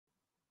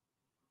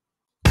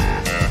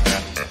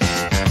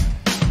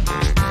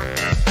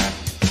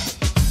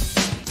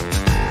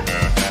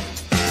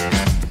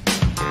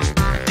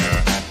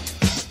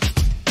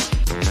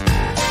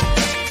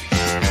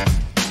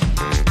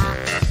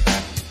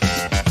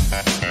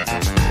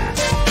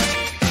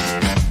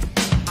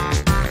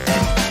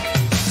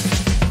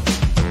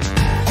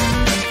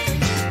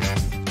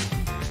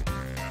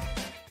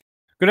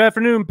Good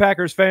afternoon,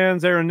 Packers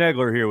fans. Aaron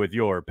Negler here with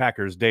your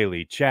Packers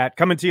Daily Chat,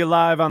 coming to you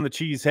live on the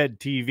Cheesehead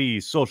TV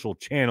social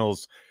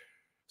channels.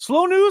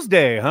 Slow news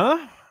day,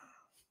 huh?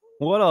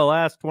 What a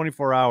last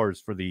 24 hours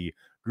for the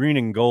green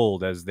and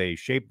gold as they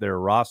shape their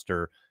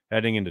roster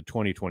heading into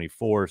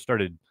 2024.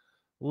 Started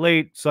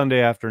late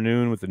Sunday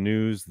afternoon with the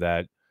news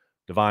that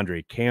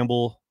Devondre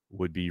Campbell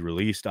would be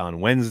released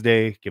on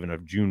Wednesday, given a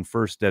June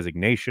 1st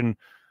designation.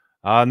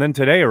 And then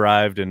today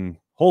arrived in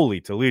holy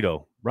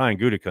Toledo, Brian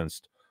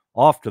Gutekunst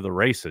off to the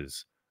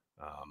races.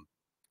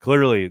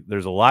 Clearly,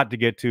 there's a lot to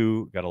get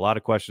to. Got a lot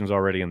of questions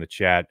already in the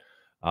chat.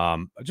 I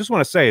just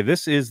want to say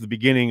this is the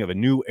beginning of a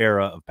new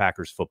era of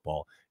Packers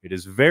football. It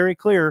is very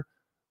clear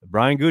that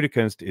Brian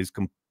Gutekunst is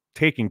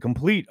taking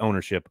complete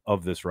ownership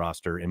of this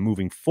roster and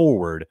moving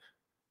forward,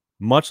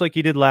 much like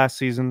he did last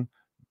season,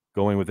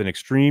 going with an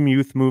extreme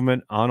youth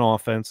movement on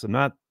offense. I'm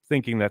not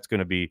thinking that's going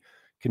to be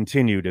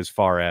continued as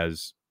far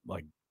as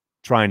like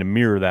trying to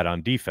mirror that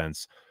on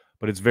defense,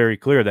 but it's very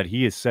clear that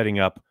he is setting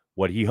up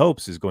what he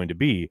hopes is going to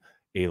be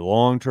a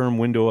long-term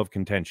window of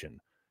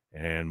contention.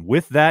 And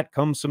with that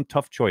comes some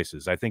tough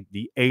choices. I think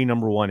the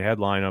number one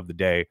headline of the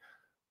day,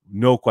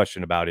 no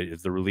question about it,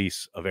 is the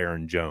release of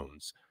Aaron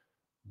Jones.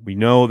 We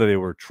know that they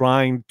were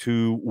trying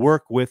to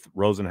work with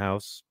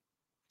Rosenhaus,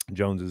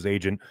 Jones's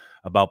agent,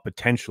 about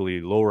potentially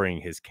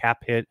lowering his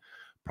cap hit.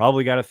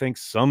 Probably got to think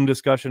some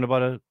discussion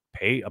about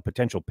a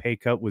potential pay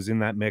cut was in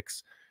that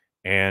mix.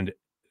 And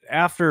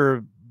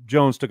after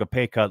Jones took a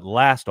pay cut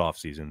last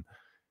offseason,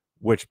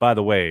 which, by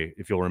the way,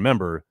 if you'll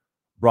remember,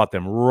 brought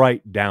them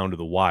right down to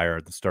the wire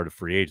at the start of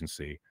free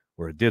agency,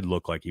 where it did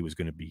look like he was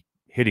going to be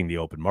hitting the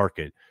open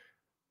market.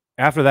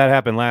 After that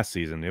happened last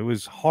season, it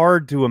was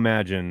hard to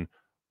imagine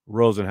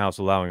Rosenhaus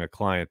allowing a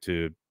client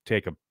to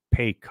take a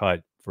pay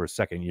cut for a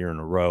second year in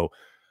a row.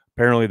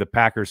 Apparently, the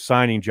Packers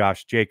signing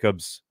Josh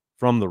Jacobs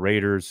from the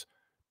Raiders,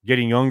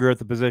 getting younger at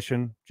the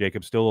position.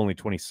 Jacobs still only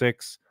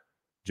 26.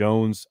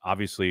 Jones,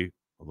 obviously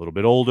a little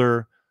bit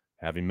older,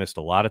 having missed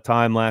a lot of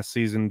time last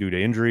season due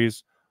to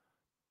injuries.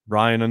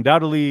 Brian,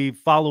 undoubtedly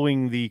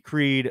following the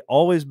creed,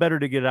 always better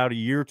to get out a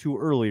year too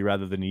early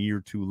rather than a year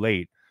too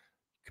late.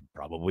 Could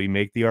probably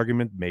make the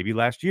argument maybe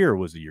last year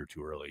was a year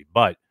too early,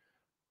 but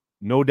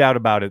no doubt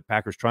about it,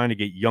 Packers trying to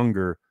get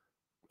younger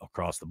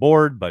across the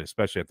board, but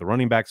especially at the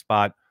running back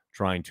spot,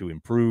 trying to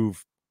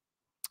improve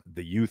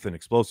the youth and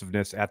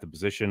explosiveness at the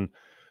position.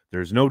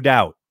 There's no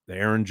doubt that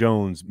Aaron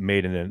Jones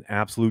made an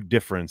absolute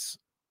difference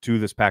to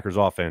this Packers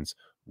offense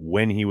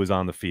when he was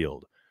on the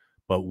field.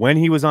 But when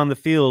he was on the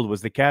field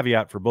was the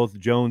caveat for both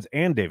Jones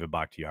and David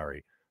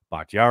Bakhtiari.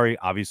 Bakhtiari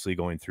obviously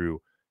going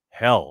through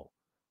hell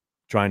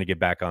trying to get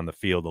back on the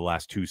field the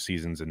last two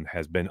seasons and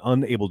has been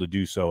unable to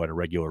do so at a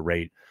regular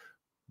rate.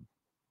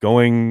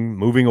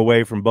 Moving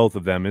away from both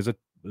of them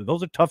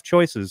those are tough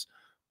choices,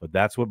 but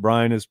that's what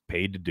Brian is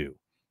paid to do.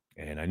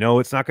 And I know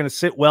it's not going to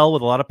sit well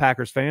with a lot of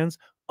Packers fans,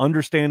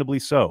 understandably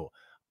so.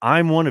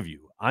 I'm one of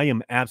you. I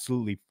am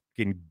absolutely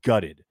fucking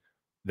gutted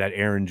that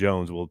Aaron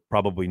Jones will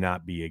probably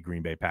not be a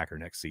Green Bay Packer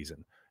next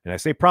season. And I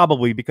say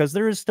probably because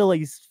there is still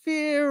a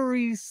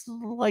very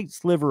slight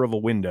sliver of a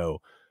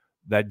window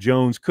that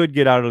Jones could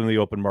get out in the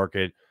open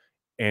market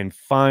and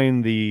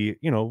find the,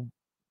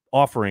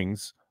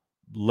 offerings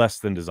less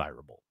than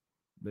desirable.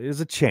 There's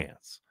a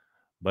chance,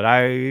 but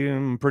I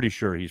am pretty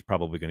sure he's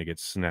probably going to get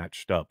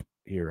snatched up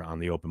here on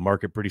the open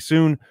market pretty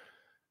soon.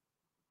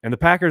 And the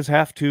Packers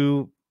have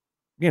to,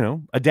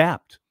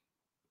 adapt,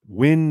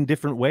 win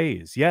different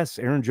ways. Yes,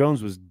 Aaron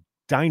Jones was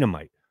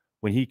dynamite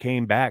when he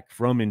came back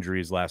from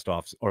injuries last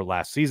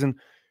season.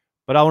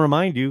 But I'll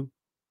remind you,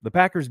 the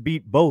Packers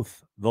beat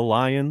both the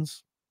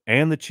Lions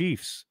and the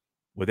Chiefs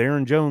with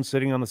Aaron Jones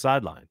sitting on the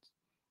sidelines.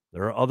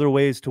 There are other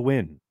ways to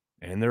win,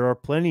 and there are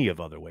plenty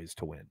of other ways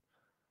to win.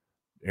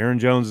 Aaron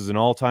Jones is an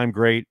all-time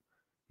great.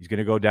 He's going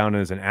to go down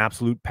as an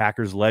absolute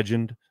Packers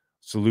legend.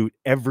 Salute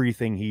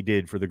everything he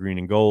did for the green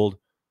and gold.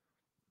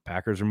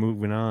 Packers are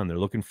moving on. They're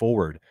looking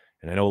forward.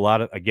 And I know a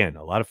lot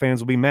of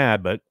fans will be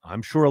mad, but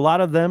I'm sure a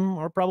lot of them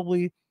are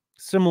probably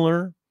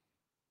similar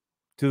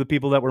to the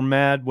people that were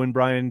mad when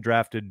Brian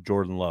drafted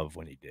Jordan Love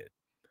when he did.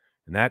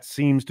 And that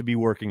seems to be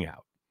working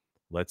out.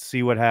 Let's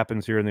see what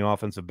happens here in the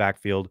offensive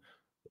backfield.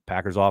 The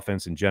Packers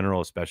offense in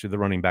general, especially the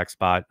running back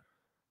spot.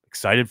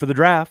 Excited for the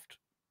draft.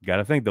 Got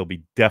to think they'll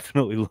be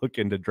definitely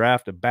looking to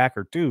draft a back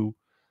or two.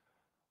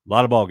 A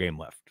lot of ball game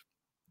left.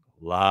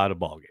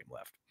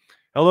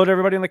 Hello to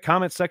everybody in the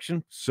comment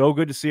section. So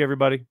good to see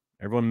everybody.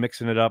 Everyone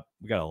mixing it up.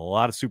 We got a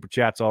lot of super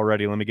chats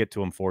already. Let me get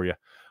to them for you.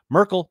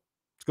 Merkel,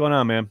 what's going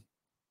on, man?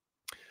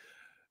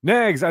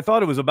 Nags, I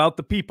thought it was about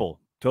the people.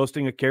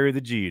 Toasting a carry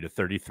the G to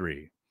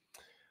 33.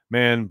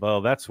 Man,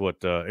 well, that's what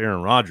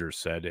Aaron Rodgers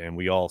said, and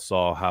we all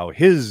saw how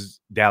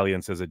his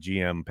dalliance as a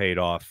GM paid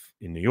off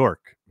in New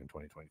York in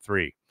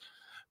 2023.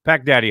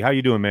 Pack Daddy, how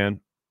you doing, man?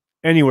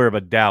 Anywhere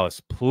but Dallas,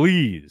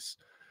 please.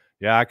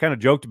 Yeah, I kind of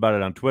joked about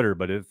it on Twitter,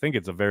 but I think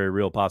it's a very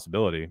real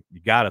possibility.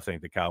 You got to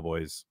think the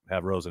Cowboys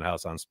have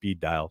Rosenhaus on speed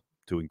dial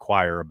to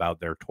inquire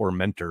about their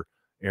tormentor,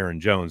 Aaron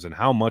Jones, and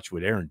how much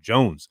would Aaron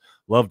Jones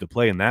love to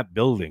play in that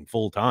building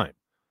full time?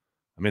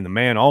 I mean, the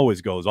man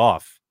always goes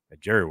off at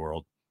Jerry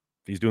World.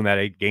 If he's doing that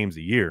 8 games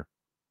a year,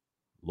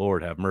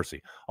 Lord have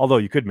mercy. Although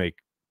you could make,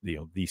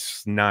 the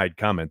snide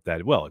comment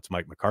that, well, it's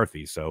Mike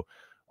McCarthy, so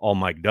all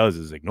Mike does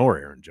is ignore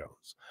Aaron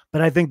Jones.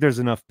 But I think there's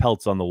enough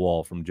pelts on the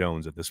wall from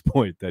Jones at this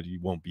point that he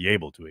won't be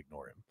able to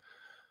ignore him.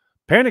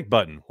 Panic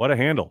button. What a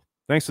handle.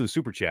 Thanks to the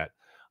super chat.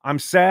 I'm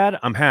sad.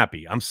 I'm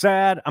happy. I'm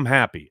sad. I'm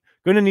happy.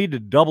 Going to need to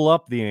double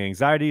up the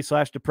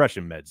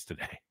anxiety/depression meds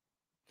today.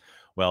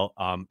 Well,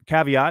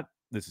 caveat.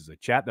 This is a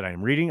chat that I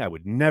am reading. I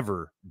would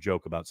never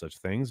joke about such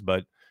things,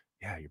 but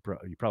yeah, you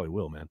probably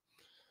will, man.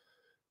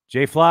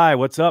 Jay Fly,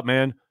 what's up,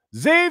 man?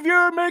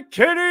 Xavier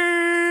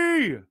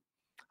McKinney!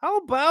 How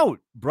about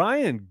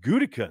Brian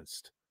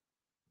Gutekunst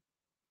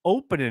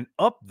opening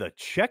up the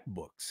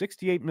checkbook?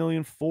 $68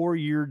 million,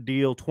 4-year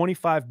deal,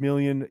 $25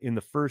 million in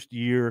the first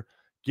year,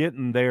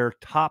 getting their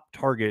top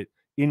target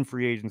in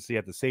free agency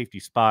at the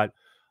safety spot.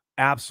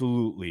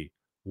 Absolutely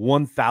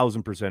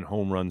 1,000%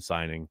 home run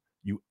signing.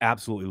 You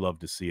absolutely love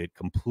to see it.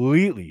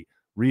 Completely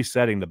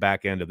resetting the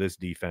back end of this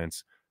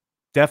defense.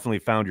 Definitely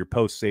found your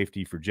post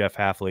safety for Jeff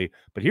Hafley.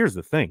 But here's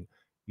the thing.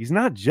 He's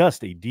not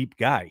just a deep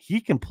guy. He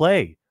can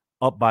play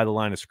up by the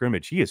line of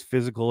scrimmage. He is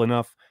physical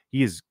enough.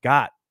 He has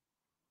got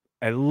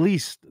at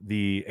least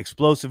the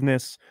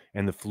explosiveness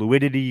and the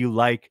fluidity you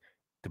like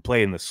to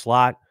play in the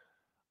slot.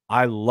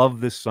 I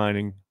love this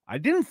signing. I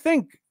didn't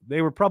think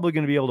they were probably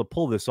going to be able to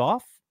pull this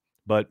off,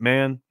 but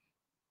man,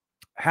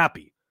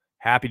 happy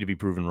to be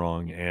proven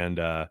wrong. And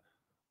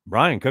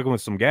Brian cooking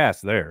with some gas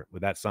there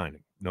with that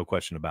signing. No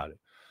question about it.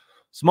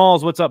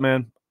 Smalls, what's up,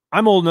 man?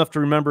 I'm old enough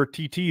to remember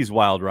TT's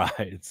wild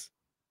rides.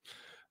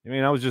 I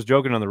mean, I was just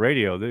joking on the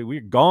radio. We're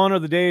gone are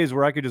the days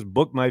where I could just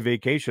book my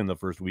vacation the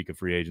first week of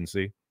free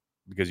agency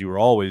because you were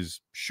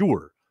always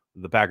sure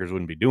the Packers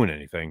wouldn't be doing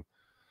anything.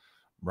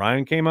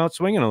 Brian came out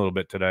swinging a little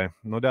bit today.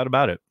 No doubt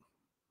about it.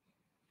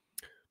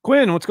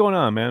 Quinn, what's going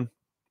on, man?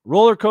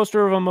 Roller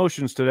coaster of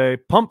emotions today.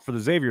 Pumped for the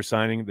Xavier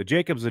signing. The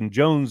Jacobs and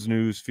Jones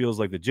news feels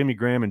like the Jimmy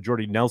Graham and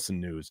Jordy Nelson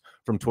news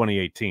from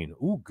 2018.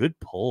 Ooh, good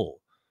pull.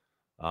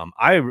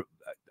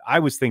 I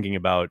was thinking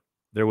about,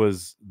 there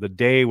was the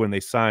day when they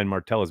signed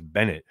Martellus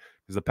Bennett,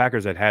 because the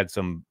Packers had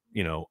some,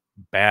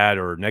 bad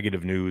or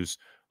negative news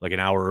like an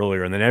hour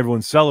earlier, and then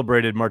everyone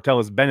celebrated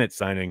Martellus Bennett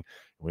signing.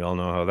 We all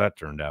know how that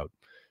turned out.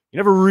 You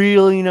never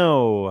really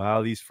know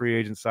how these free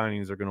agent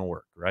signings are going to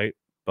work, right?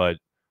 But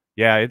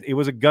yeah, it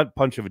was a gut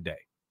punch of a day,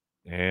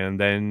 and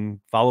then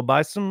followed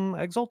by some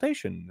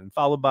exultation and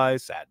followed by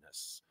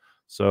sadness.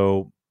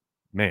 So,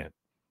 man,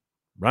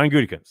 Brian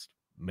Gutekunst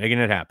making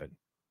it happen.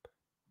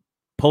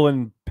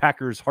 Pulling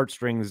Packers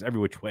heartstrings every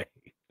which way.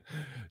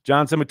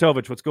 John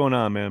Simitovich, what's going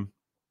on, man?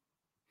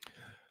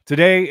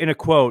 Today, in a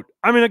quote,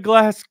 I'm in a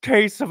glass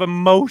case of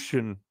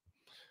emotion.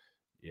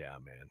 Yeah,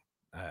 man,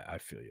 I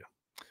feel you.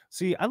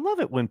 See, I love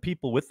it when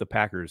people with the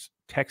Packers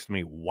text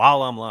me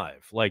while I'm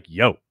live. Like,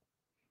 yo,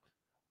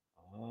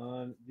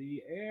 on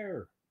the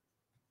air.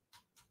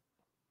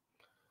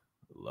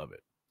 Love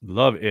it.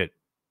 Love it.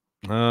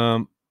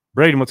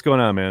 Braden, what's going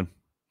on, man?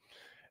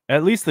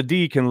 At least the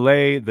D can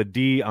lay the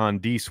D on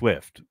D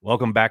Swift.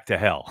 Welcome back to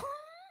hell.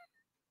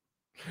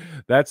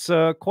 That's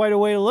quite a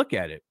way to look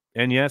at it.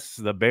 And yes,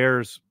 the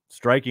Bears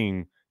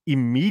striking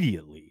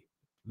immediately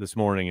this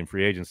morning in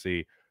free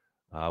agency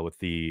with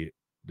the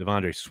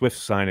Devondre Swift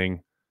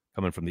signing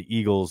coming from the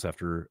Eagles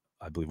after,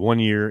 I believe, 1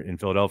 year in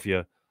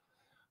Philadelphia.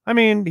 I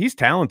mean, he's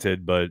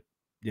talented, but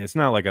yeah, it's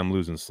not like I'm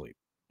losing sleep.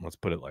 Let's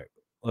put it like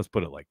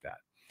that.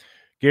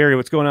 Gary,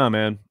 what's going on,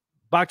 man?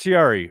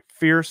 Bakhtiari,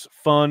 fierce,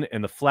 fun,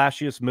 and the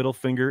flashiest middle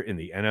finger in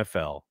the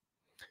NFL.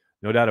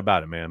 No doubt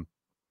about it, man.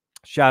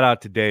 Shout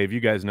out to Dave. You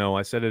guys know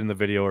I said it in the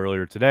video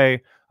earlier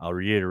today. I'll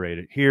reiterate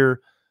it here.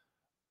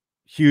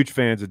 Huge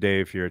fans of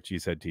Dave here at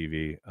Cheesehead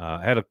TV.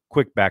 I had a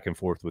quick back and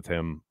forth with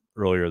him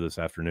earlier this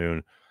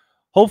afternoon.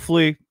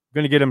 Hopefully,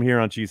 going to get him here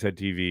on Cheesehead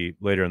TV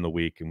later in the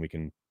week, and we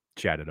can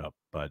chat it up.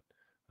 But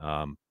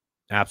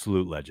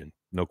absolute legend.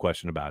 No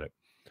question about it.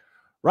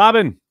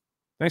 Robin,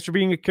 thanks for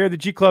being a Care the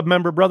G Club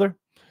member, brother.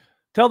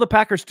 Tell the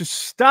Packers to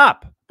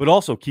stop, but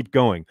also keep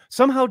going.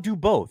 Somehow do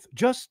both.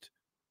 Just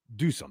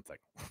do something.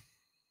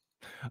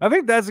 I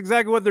think that's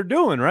exactly what they're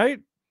doing, right?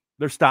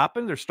 They're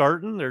stopping, they're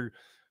starting, they're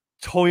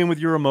toying with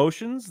your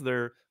emotions.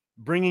 They're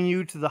bringing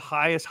you to the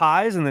highest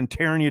highs and then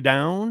tearing you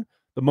down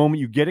the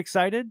moment you get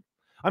excited.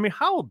 I mean,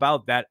 how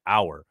about that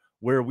hour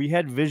where we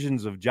had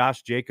visions of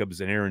Josh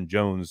Jacobs and Aaron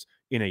Jones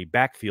in a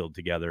backfield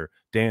together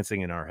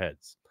dancing in our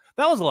heads?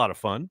 That was a lot of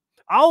fun.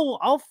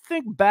 I'll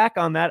think back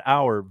on that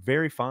hour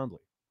very fondly.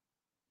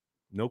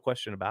 No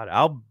question about it.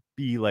 I'll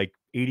be like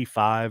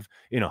 85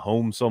 in a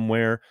home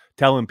somewhere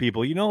telling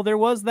people, there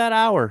was that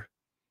hour,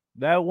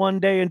 that one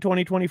day in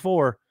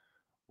 2024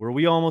 where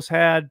we almost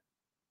had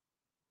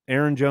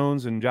Aaron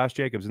Jones and Josh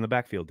Jacobs in the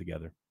backfield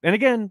together. And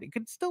again,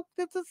 it's still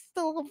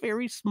a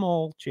very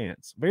small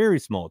chance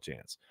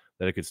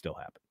that it could still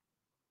happen.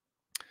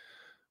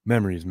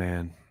 Memories,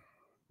 man.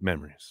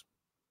 Memories.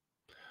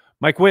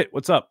 Mike Witt,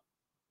 what's up?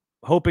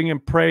 Hoping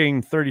and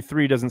praying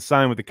 33 doesn't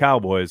sign with the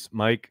Cowboys.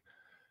 Mike,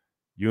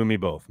 you and me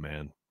both,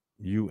 man.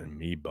 You and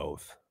me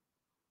both.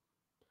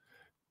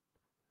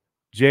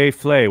 Jay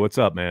Flay, what's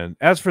up, man?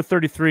 As for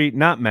 33,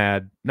 not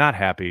mad, not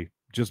happy,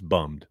 just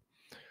bummed.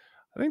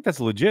 I think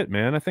that's legit,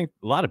 man. I think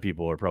a lot of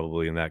people are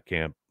probably in that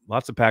camp.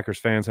 Lots of Packers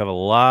fans have a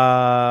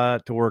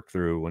lot to work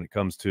through when it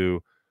comes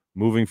to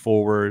moving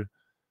forward,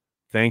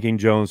 thanking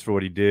Jones for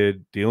what he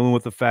did, dealing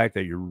with the fact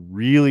that you're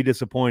really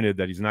disappointed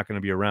that he's not going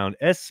to be around,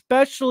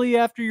 especially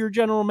after your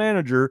general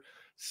manager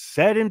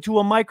said into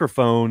a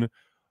microphone,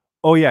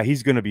 oh, yeah,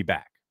 he's going to be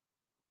back.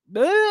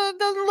 It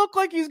doesn't look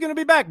like he's going to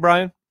be back,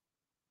 Brian.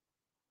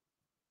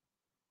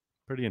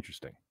 Pretty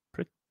interesting.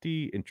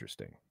 Pretty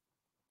interesting.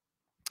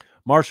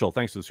 Marshall,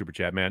 thanks for the super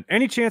chat, man.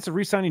 Any chance of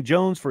re-signing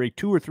Jones for a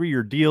 2 or 3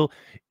 year deal?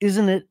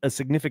 Isn't it a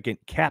significant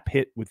cap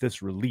hit with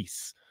this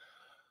release?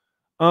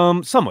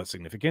 Somewhat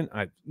significant.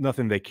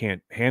 Nothing they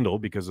can't handle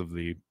because of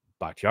the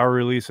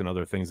Bakhtiari release and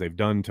other things they've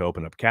done to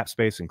open up cap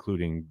space,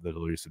 including the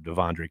release of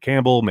Devondre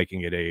Campbell,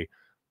 making it a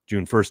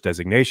June 1st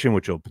designation,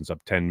 which opens up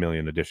 $10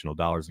 million additional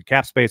dollars in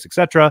cap space,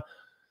 etc.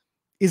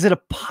 Is it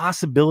a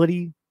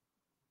possibility?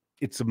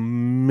 It's a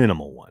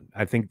minimal one.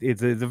 I think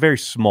it's a very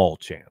small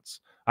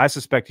chance. I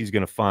suspect he's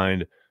going to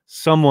find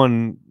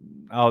someone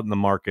out in the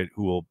market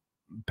who will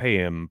pay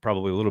him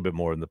probably a little bit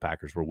more than the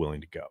Packers were willing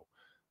to go.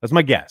 That's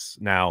my guess.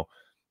 Now,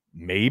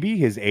 maybe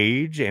his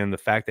age and the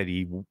fact that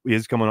he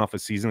is coming off a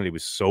season that he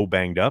was so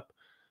banged up,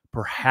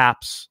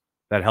 perhaps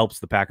that helps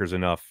the Packers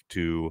enough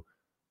to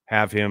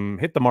have him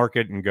hit the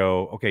market and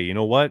go, okay, you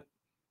know what?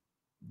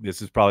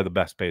 This is probably the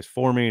best pace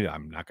for me.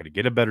 I'm not going to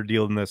get a better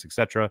deal than this,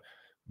 etc.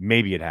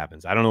 Maybe it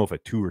happens. I don't know if a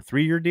 2 or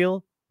 3 year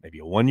deal, maybe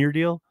a 1 year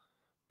deal,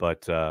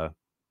 but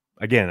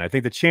again, I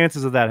think the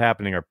chances of that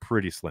happening are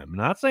pretty slim. I'm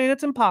not saying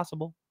it's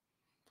impossible,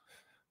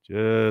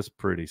 just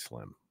pretty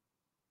slim.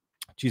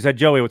 She said,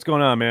 Joey, what's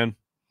going on, man?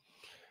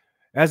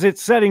 As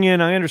it's setting in,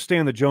 I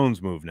understand the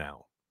Jones move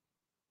now.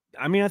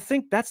 I mean, I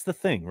think that's the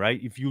thing, right?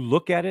 If you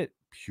look at it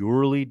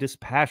purely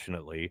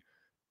dispassionately,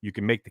 you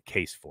can make the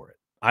case for it.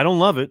 I don't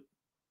love it,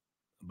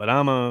 but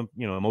I'm a,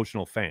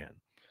 emotional fan.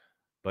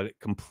 But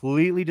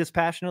completely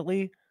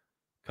dispassionately,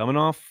 coming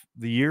off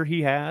the year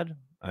he had,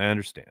 I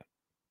understand.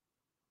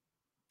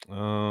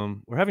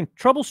 We're having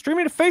trouble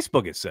streaming to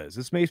Facebook, it says.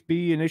 This may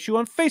be an issue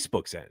on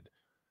Facebook's end.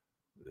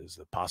 Is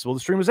it possible the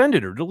stream was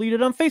ended or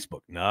deleted on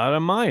Facebook? Not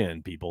on my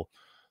end, people.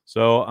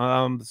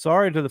 So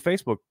sorry to the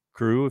Facebook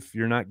crew if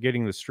you're not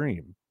getting the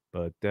stream,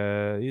 but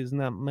it's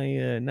not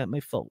my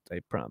fault, I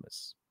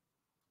promise.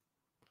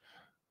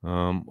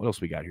 What else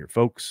we got here,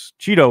 folks?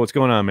 Cheeto, what's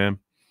going on, man?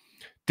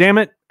 Damn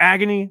it,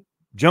 agony,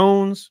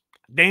 Jones,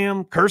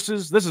 damn,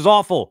 curses. This is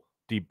awful.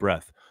 Deep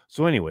breath.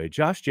 So anyway,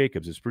 Josh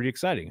Jacobs is pretty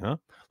exciting, huh?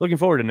 Looking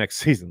forward to next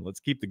season. Let's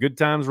keep the good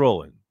times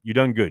rolling. You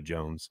done good,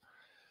 Jones.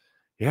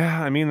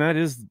 Yeah, I mean, that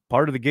is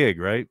part of the gig,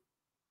 right?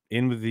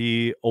 In with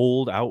the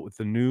old, out with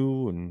the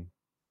new,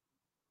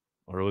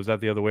 or was that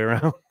the other way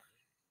around?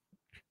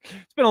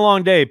 It's been a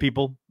long day,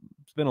 people.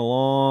 It's been a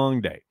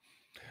long day.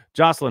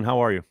 Jocelyn, how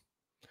are you?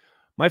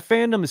 My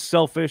fandom is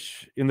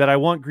selfish in that I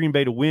want Green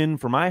Bay to win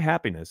for my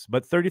happiness,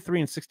 but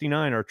 33 and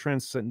 69 are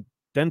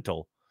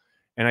transcendental,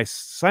 and I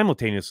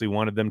simultaneously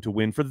wanted them to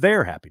win for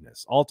their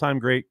happiness. All-time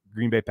great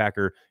Green Bay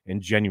Packer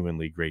and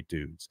genuinely great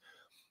dudes.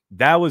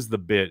 That was the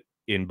bit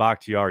in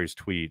Bakhtiari's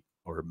tweet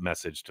or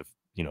message to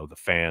the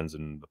fans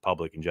and the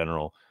public in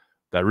general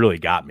that really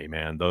got me,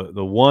 man.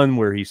 The one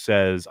where he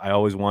says, I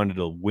always wanted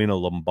to win a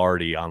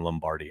Lombardi on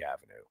Lombardi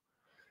Avenue.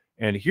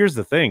 And here's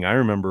the thing. I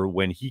remember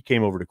when he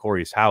came over to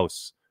Corey's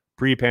house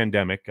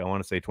pre-pandemic, I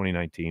want to say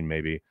 2019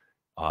 maybe,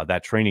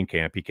 that training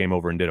camp, he came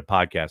over and did a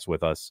podcast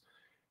with us.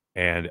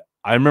 And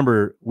I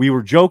remember we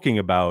were joking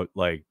about,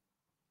 like,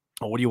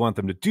 oh, what do you want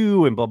them to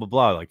do and blah, blah,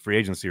 blah, like free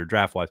agency or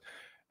draft-wise.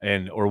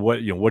 Or what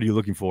are you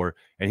looking for?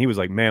 And he was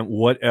like, man,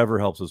 whatever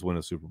helps us win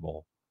a Super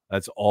Bowl.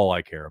 That's all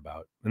I care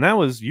about. And that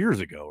was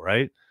years ago,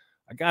 right?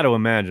 I got to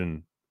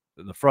imagine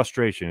the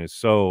frustration is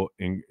so,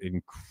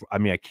 I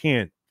mean, I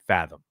can't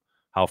fathom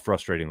how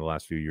frustrating the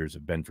last few years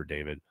have been for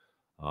David.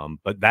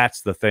 But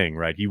that's the thing,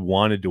 right? He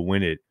wanted to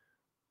win it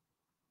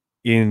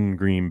in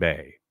Green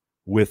Bay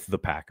with the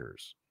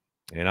Packers.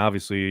 And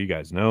obviously, you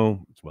guys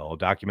know, it's well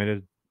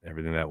documented,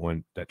 everything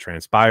that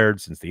transpired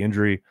since the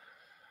injury.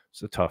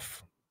 It's a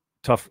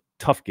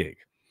tough gig.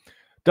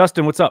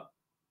 Dustin, what's up?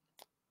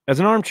 As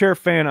an armchair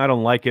fan, I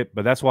don't like it,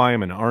 but that's why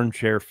I'm an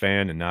armchair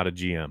fan and not a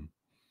GM.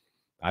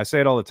 I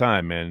say it all the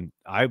time, man.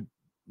 I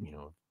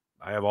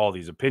have all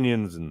these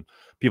opinions, and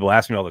people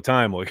ask me all the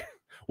time, like,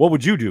 what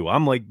would you do?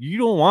 I'm like, you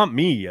don't want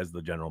me as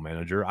the general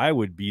manager. I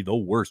would be the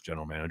worst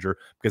general manager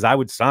because I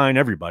would sign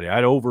everybody.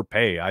 I'd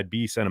overpay. I'd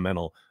be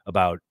sentimental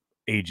about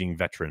aging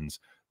veterans.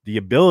 The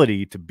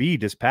ability to be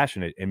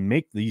dispassionate and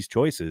make these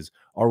choices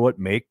are what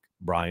make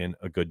Brian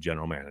a good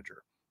general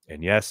manager.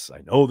 And yes, I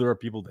know there are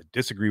people that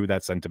disagree with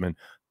that sentiment.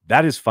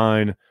 That is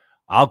fine.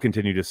 I'll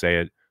continue to say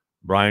it.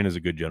 Brian is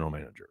a good general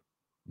manager.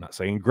 I'm not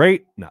saying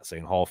great, not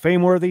saying Hall of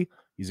Fame worthy.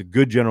 He's a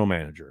good general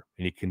manager,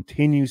 and he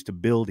continues to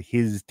build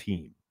his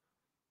team.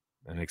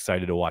 I'm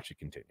excited to watch it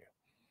continue.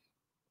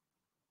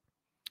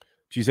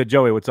 She said,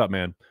 Joey, what's up,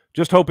 man?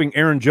 Just hoping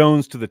Aaron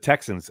Jones to the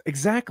Texans.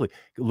 Exactly.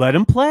 Let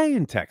him play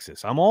in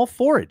Texas. I'm all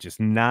for it. Just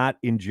not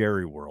in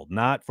Jerry world,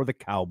 not for the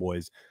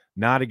Cowboys,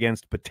 not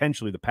against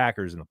potentially the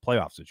Packers in a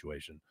playoff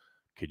situation.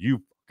 Could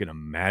you fucking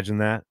imagine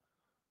that?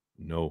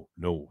 No,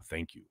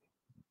 thank you.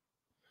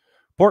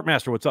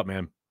 Portmaster, what's up,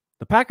 man?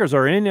 The Packers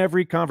are in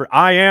every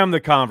I am the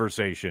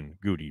conversation,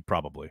 Goody,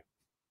 probably.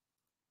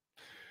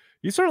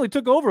 He certainly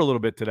took over a little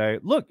bit today.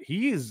 Look,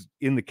 he is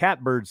in the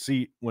catbird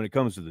seat when it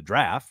comes to the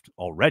draft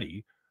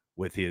already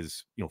with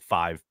his,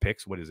 5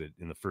 picks. What is it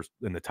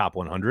in the top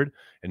 100?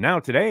 And now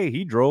today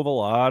he drove a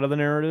lot of the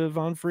narrative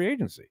on free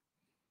agency.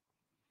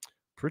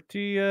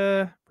 Pretty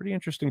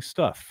interesting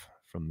stuff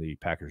from the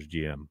Packers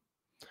GM.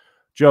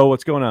 Joe,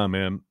 what's going on,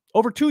 man?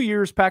 Over 2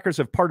 years, Packers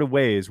have parted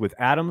ways with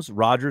Adams,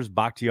 Rodgers,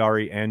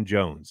 Bakhtiari, and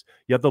Jones.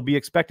 Yet they'll be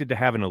expected to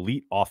have an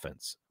elite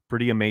offense.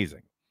 Pretty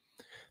amazing.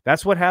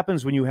 That's what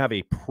happens when you have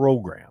a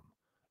program.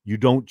 You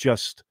don't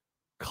just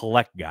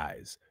collect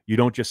guys. You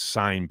don't just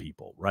sign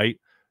people, right?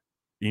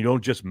 You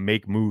don't just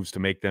make moves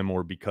to make them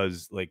or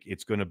because like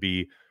it's going to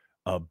be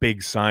a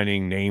big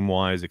signing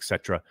name-wise,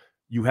 etc.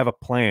 You have a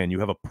plan.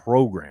 You have a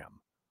program.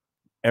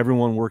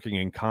 Everyone working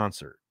in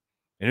concert.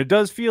 And it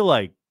does feel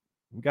like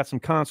we got some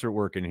concert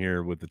work in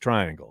here with the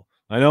triangle.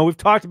 I know we've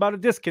talked about a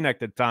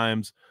disconnect at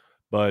times,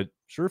 but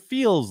sure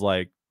feels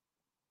like,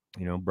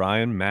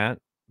 Brian, Matt,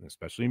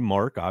 especially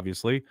Mark,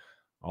 obviously,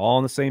 all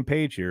on the same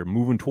page here,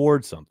 moving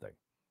towards something.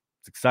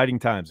 It's exciting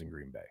times in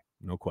Green Bay,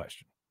 no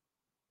question.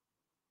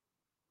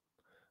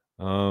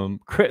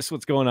 Chris,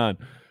 what's going on?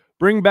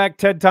 Bring back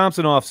Ted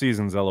Thompson off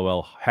seasons,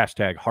 LOL.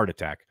 Hashtag heart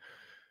attack.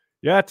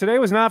 Yeah, today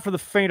was not for the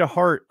faint of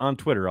heart on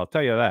Twitter, I'll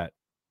tell you that.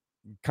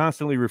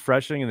 Constantly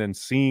refreshing and then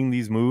seeing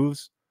these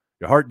moves,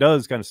 your heart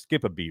does kind of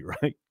skip a beat,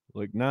 right?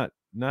 Like not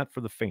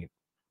for the faint,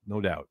 no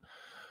doubt.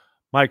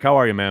 Mike, how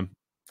are you, man?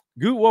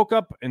 Goot woke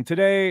up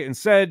today and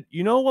said,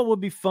 you know what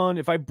would be fun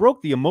if I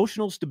broke the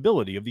emotional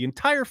stability of the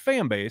entire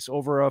fan base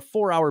over a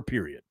 4-hour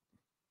period?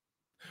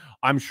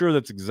 I'm sure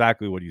that's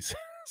exactly what he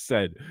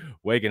said,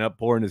 waking up,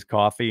 pouring his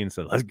coffee and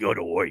said, let's go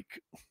to work.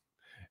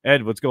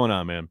 Ed, what's going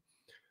on, man?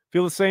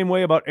 Feel the same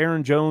way about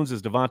Aaron Jones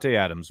as Davante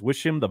Adams.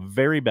 Wish him the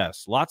very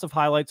best. Lots of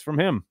highlights from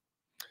him.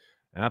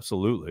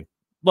 Absolutely.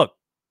 Look,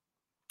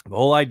 the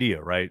whole idea,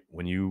 right?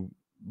 When you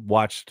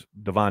watched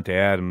Davante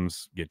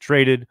Adams get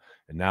traded,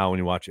 and now when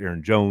you watch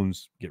Aaron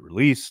Jones get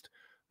released,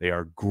 they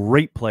are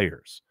great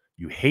players.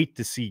 You hate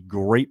to see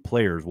great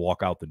players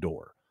walk out the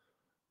door.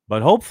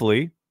 But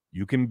hopefully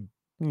you can,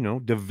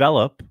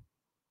 develop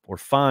or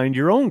find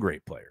your own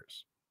great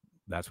players.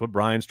 That's what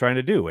Brian's trying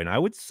to do. And I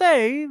would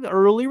say the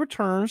early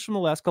returns from the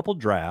last couple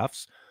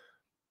drafts,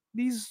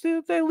 they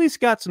at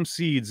least got some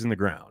seeds in the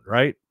ground,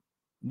 right?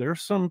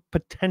 There's some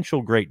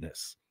potential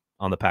greatness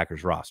on the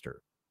Packers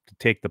roster to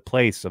take the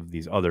place of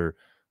these other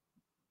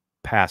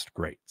past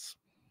greats.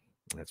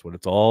 That's what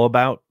it's all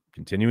about.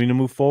 Continuing to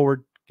move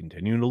forward,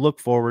 continuing to look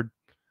forward,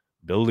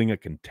 building a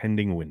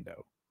contending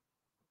window.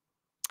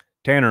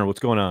 Tanner,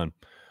 what's going on?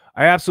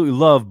 I absolutely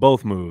love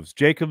both moves.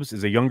 Jacobs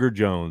is a younger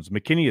Jones.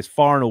 McKinney is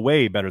far and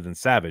away better than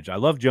Savage. I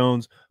love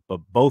Jones, but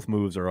both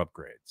moves are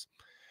upgrades.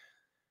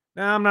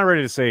 Now, I'm not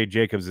ready to say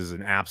Jacobs is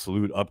an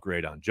absolute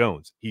upgrade on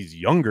Jones. He's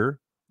younger.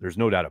 There's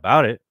no doubt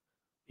about it.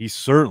 He's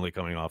certainly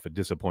coming off a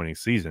disappointing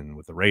season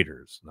with the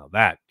Raiders. Now,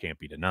 that can't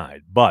be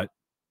denied. But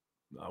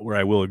where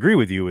I will agree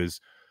with you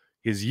is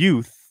his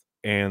youth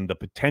and the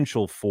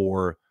potential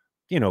for,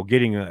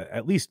 getting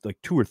at least like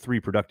 2 or 3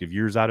 productive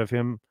years out of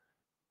him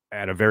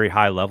at a very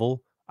high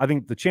level. I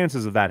think the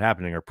chances of that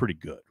happening are pretty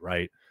good,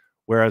 right?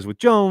 Whereas with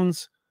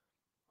Jones,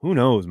 who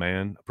knows,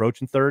 man?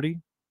 Approaching 30,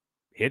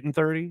 hitting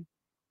 30,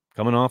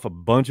 coming off a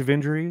bunch of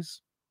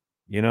injuries,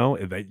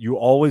 you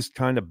always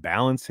kind of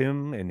balance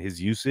him and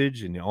his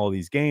usage in all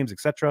these games,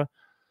 etc.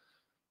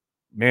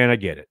 Man, I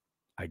get it.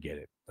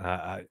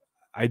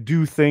 I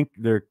do think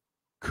there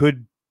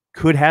could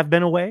have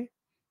been a way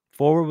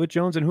forward with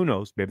Jones, and who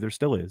knows, maybe there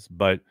still is.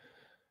 But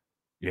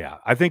yeah,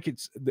 I think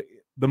it's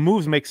the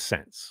moves make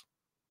sense.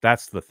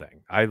 That's the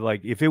thing.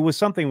 If it was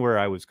something where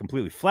I was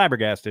completely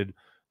flabbergasted,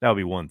 that would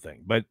be one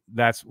thing. But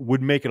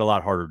would make it a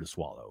lot harder to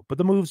swallow. But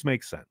the moves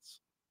make sense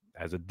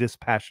as a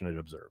dispassionate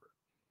observer.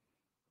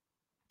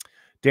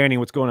 Danny,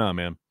 what's going on,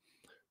 man?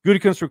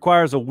 Gutekunst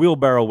requires a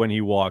wheelbarrow when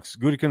he walks.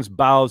 Gutekunst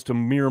bows to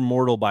mere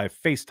mortal by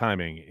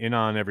FaceTiming. In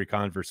on every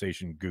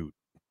conversation, Goot.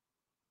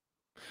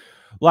 A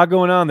lot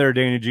going on there,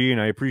 Danny G,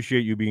 and I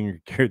appreciate you being a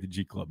Carry the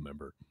G Club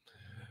member.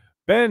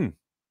 Ben,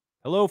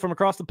 hello from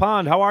across the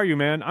pond. How are you,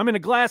 man? I'm in a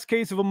glass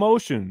case of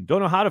emotion.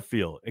 Don't know how to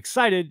feel.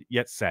 Excited,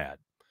 yet sad.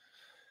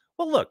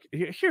 Well, look,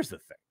 here's the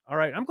thing. All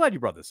right, I'm glad you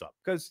brought this up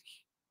because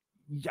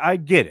I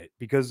get it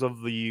because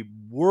of the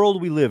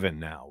world we live in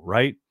now,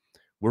 right?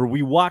 Where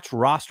we watch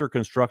roster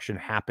construction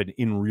happen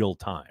in real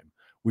time.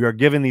 We are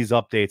given these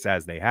updates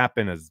as they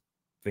happen, as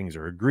things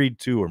are agreed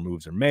to or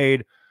moves are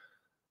made.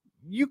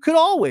 You could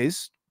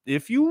always,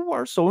 if you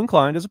are so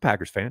inclined as a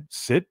Packers fan,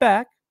 sit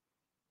back,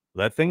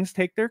 let things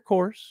take their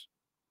course,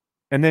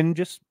 and then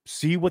just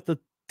see what the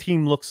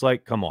team looks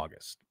like come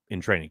August in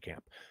training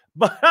camp.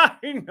 But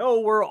I know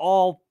we're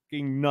all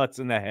fucking nuts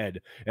in the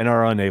head and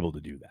are unable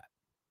to do that.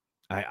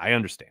 I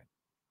understand.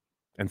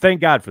 And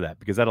thank God for that,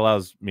 because that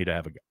allows me to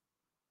have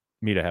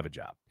a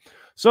job.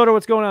 Soda,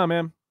 what's going on,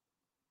 man?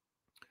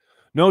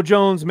 No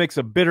Jones makes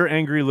a bitter,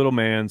 angry little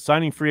man.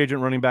 Signing free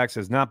agent running backs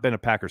has not been a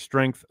Packer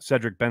strength.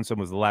 Cedric Benson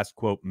was the last,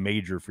 quote,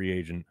 major free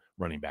agent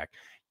running back.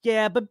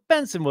 Yeah, but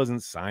Benson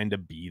wasn't signed to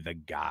be the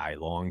guy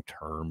long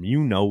term.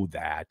 You know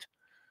that.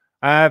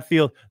 I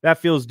feel that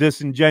feels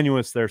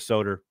disingenuous there,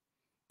 Soder.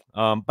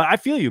 But I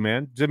feel you,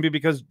 man, simply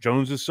because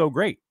Jones is so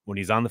great when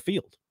he's on the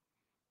field.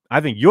 I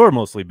think you're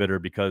mostly bitter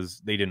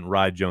because they didn't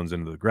ride Jones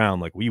into the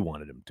ground like we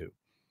wanted him to.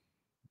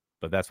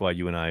 But that's why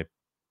you and I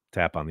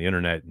tap on the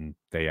internet and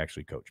they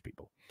actually coach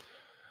people.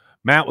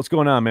 Matt, what's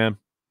going on, man?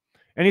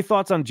 Any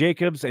thoughts on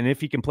Jacobs and if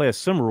he can play a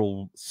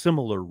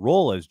similar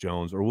role as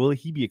Jones, or will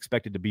he be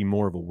expected to be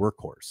more of a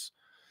workhorse?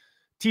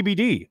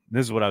 TBD.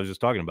 This is what I was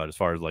just talking about as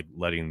far as like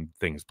letting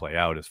things play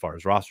out as far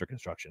as roster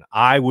construction.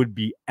 I would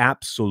be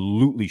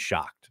absolutely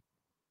shocked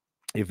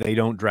if they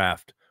don't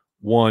draft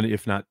one,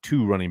 if not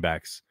two running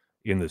backs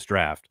in this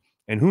draft.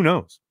 And who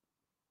knows?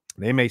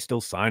 They may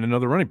still sign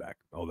another running back,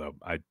 although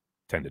I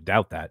tend to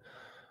doubt that.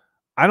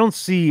 I don't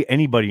see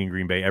anybody in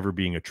Green Bay ever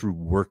being a true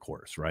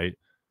workhorse, right?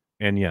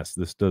 And yes,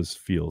 this does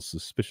feel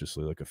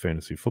suspiciously like a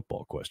fantasy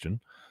football question.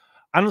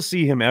 I don't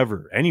see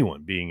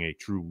anyone being a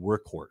true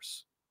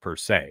workhorse per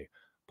se,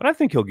 but I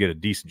think he'll get a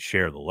decent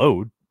share of the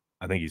load.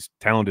 I think he's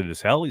talented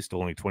as hell. He's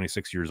still only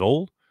 26 years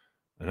old,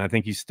 and I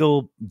think he's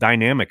still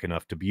dynamic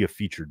enough to be a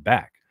featured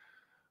back.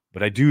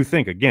 But I do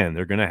think, again,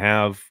 they're going to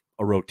have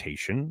a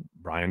rotation.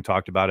 Brian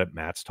talked about it.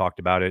 Matt's talked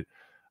about it.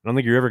 I don't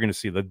think you're ever going to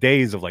see the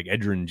days of like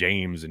Edgerrin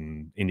James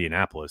in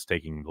Indianapolis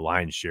taking the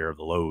lion's share of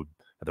the load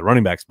at the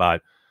running back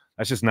spot.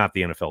 That's just not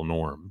the NFL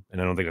norm,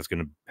 and I don't think that's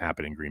going to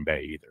happen in Green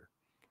Bay either.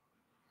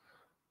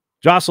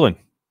 Jocelyn,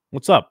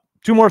 what's up?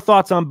 Two more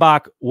thoughts on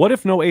Bach. What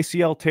if no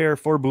ACL tear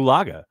for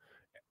Bulaga?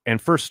 And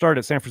first start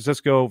at San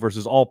Francisco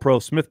versus All-Pro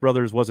Smith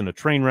Brothers wasn't a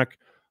train wreck.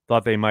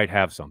 Thought they might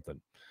have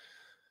something.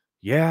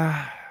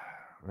 Yeah,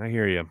 I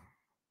hear you.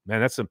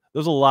 Man, there's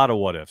a lot of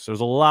what ifs. There's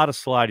a lot of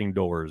sliding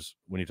doors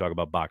when you talk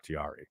about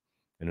Bakhtiari.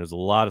 And there's a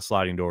lot of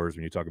sliding doors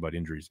when you talk about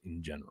injuries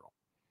in general.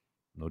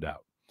 No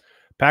doubt.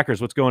 Packers,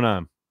 what's going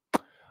on?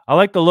 I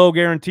like the low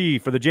guarantee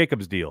for the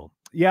Jacobs deal.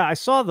 Yeah, I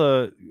saw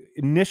the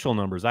initial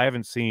numbers. I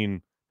haven't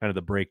seen kind of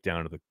the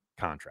breakdown of the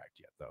contract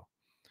yet, though.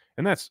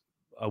 And that's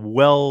a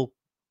well-placed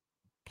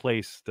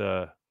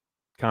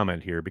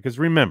comment here, because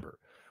remember,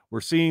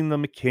 we're seeing the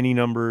McKinney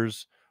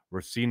numbers.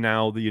 We're seeing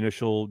now the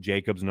initial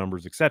Jacobs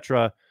numbers,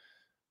 etc.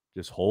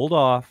 Just hold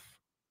off.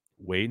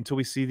 Wait until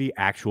we see the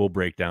actual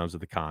breakdowns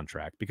of the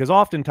contract, because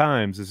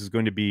oftentimes this is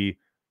going to be,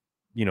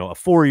 a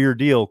 4-year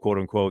deal, quote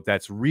unquote.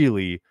 That's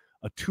really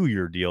a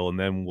 2-year deal, and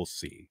then we'll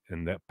see.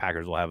 And the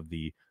Packers will have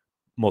the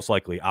most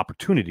likely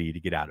opportunity to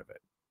get out of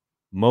it.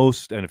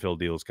 Most NFL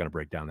deals kind of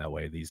break down that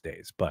way these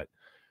days, but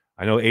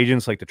I know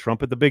agents like to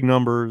trumpet the big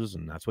numbers,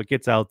 and that's what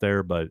gets out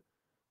there. But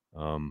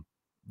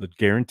the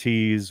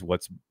guarantees,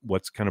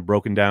 what's kind of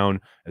broken down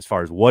as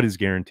far as what is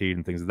guaranteed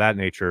and things of that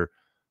nature,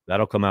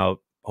 that'll come out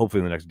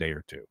hopefully in the next day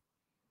or two.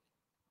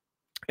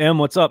 M,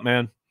 what's up,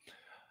 man?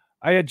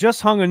 I had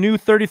just hung a new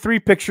 33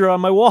 picture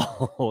on my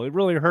wall. It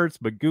really hurts,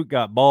 but Goot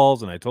got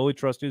balls, and I totally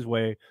trust his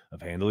way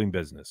of handling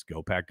business.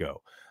 Go, Pack,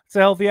 go. It's a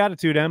healthy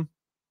attitude, M.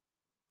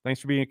 Thanks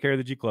for being a Care of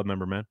the G Club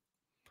member, man.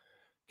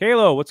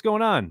 Kalo, what's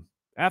going on?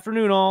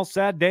 Afternoon all.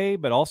 Sad day,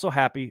 but also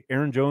happy.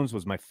 Aaron Jones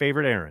was my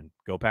favorite Aaron.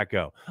 Go, Pack,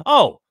 go.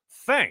 Oh,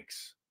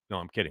 thanks. No,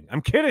 I'm kidding.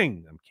 I'm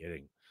kidding.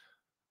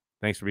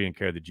 Thanks for being a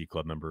Care of the G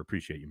Club member.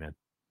 Appreciate you, man.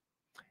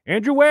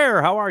 Andrew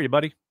Ware, how are you,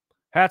 buddy?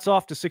 Hats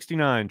off to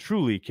 69.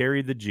 Truly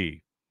carried the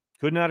G.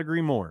 Could not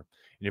agree more.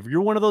 And if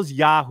you're one of those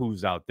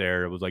yahoos out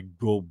there, it was like,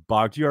 go,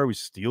 Bakhtiari was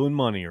stealing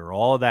money or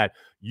all of that,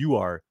 you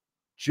are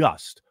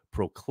just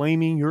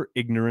proclaiming your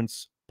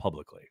ignorance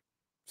publicly.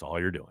 That's all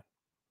you're doing.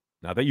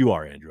 Not that you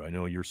are, Andrew. I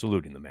know you're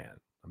saluting the man.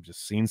 I'm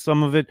just seeing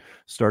some of it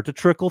start to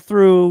trickle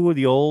through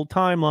the old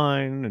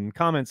timeline and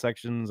comment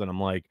sections, and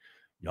I'm like,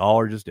 y'all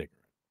are just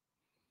ignorant.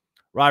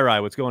 Rai,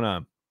 what's going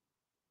on?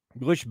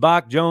 Bush,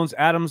 Bach, Jones,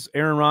 Adams,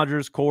 Aaron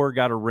Rodgers, core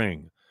got a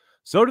ring.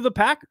 So do the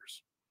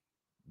Packers.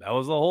 That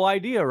was the whole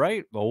idea,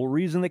 right? The whole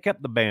reason they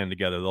kept the band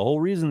together. The whole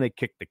reason they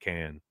kicked the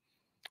can.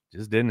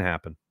 Just didn't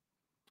happen.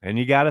 And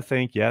you got to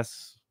think,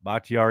 yes,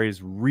 Bakhtiari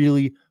is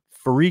really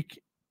freak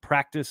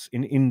practice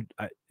in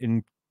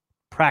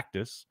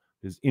practice.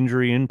 His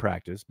injury in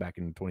practice back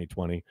in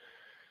 2020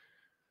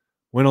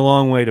 went a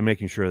long way to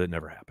making sure that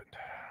never happened.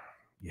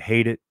 You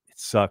hate it. It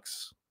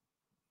sucks,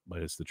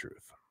 but it's the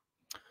truth.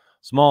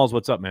 Smalls,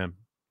 what's up, man?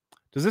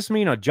 Does this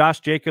mean a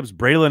Josh Jacobs,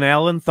 Braylon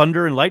Allen,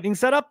 Thunder and Lightning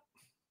setup?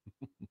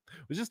 I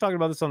was just talking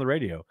about this on the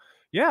radio.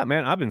 Yeah,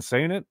 man, I've been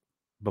saying it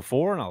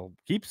before, and I'll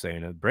keep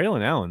saying it.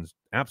 Braylon Allen's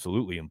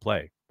absolutely in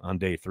play on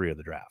day 3 of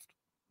the draft.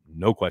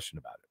 No question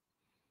about it.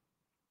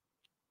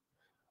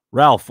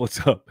 Ralph,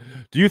 what's up?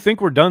 Do you think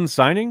we're done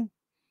signing?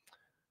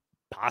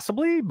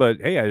 Possibly,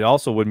 but hey, I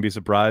also wouldn't be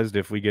surprised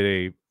if we get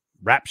a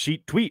rap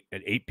sheet tweet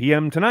at 8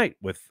 p.m. tonight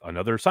with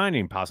another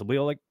signing, possibly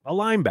like a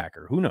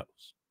linebacker. Who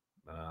knows?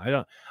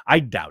 I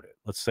doubt it.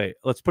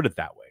 Let's put it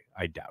that way.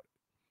 I doubt it.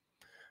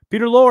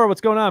 Peter Lohr,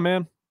 what's going on,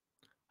 man?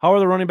 How are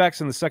the running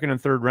backs in the second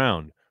and third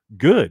round?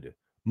 Good,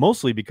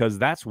 mostly because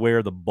that's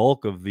where the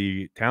bulk of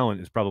the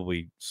talent is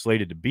probably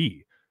slated to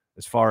be.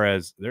 As far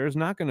as there's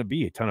not going to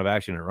be a ton of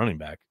action at running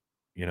back,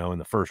 in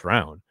the first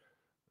round.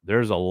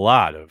 There's a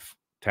lot of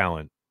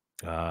talent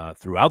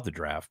throughout the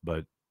draft,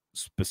 but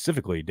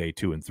specifically day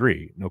 2 and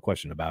 3, no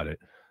question about it.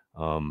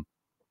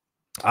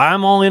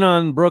 I'm all in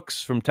on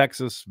Brooks from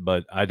Texas,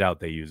 but I doubt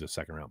they use a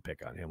second-round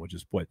pick on him, which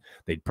is what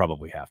they'd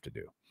probably have to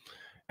do.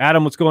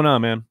 Adam, what's going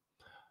on, man?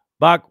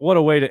 Bach, what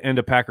a way to end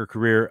a Packer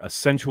career. A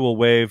sensual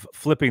wave,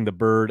 flipping the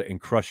bird,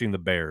 and crushing the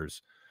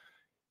Bears.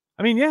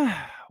 I mean,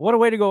 yeah, what a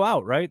way to go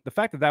out, right? The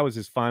fact that was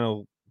his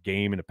final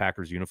game in a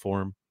Packers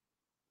uniform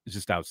is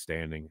just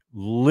outstanding.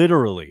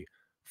 Literally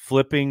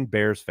flipping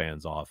Bears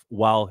fans off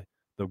while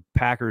the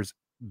Packers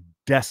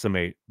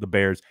decimate the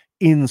Bears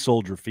in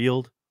Soldier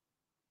Field.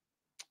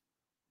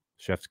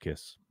 Chef's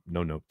kiss.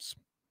 No notes.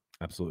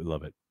 Absolutely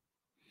love it.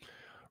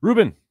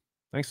 Ruben,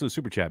 thanks for the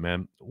super chat,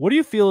 man. What do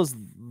you feel is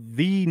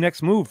the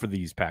next move for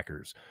these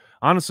Packers?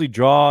 Honestly,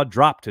 jaw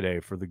drop today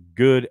for the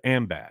good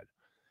and bad.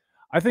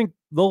 I think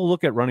they'll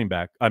look at running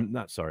back. At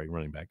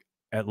linebacker.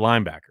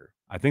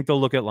 I think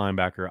they'll look at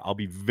linebacker. I'll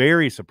be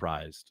very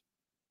surprised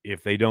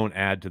if they don't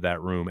add to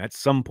that room at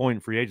some point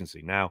in free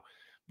agency. Now,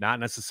 not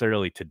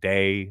necessarily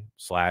today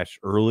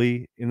 /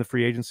 early in the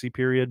free agency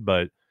period,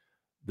 but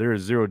there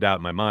is zero doubt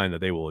in my mind that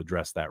they will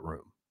address that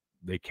room.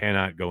 They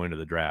cannot go into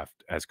the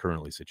draft as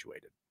currently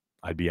situated.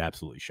 I'd be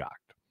absolutely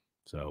shocked.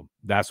 So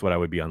that's what I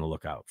would be on the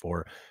lookout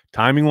for.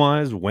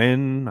 Timing-wise,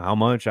 when, how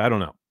much, I don't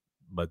know.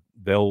 But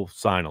they'll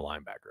sign a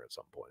linebacker at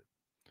some point.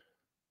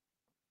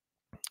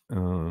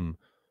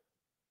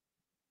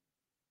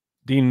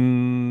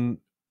 Dean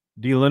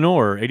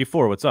Lenore,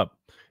 84, what's up?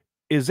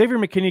 Is Xavier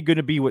McKinney going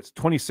to be what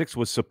 26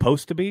 was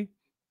supposed to be?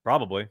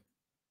 Probably.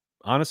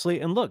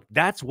 Honestly, and look,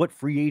 that's what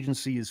free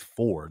agency is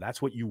for.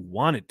 That's what you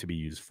want it to be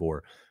used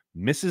for.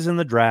 Misses in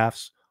the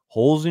drafts,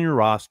 holes in your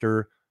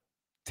roster,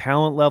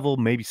 talent level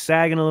maybe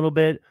sagging a little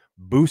bit,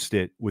 boost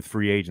it with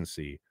free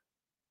agency.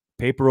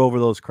 Paper over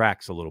those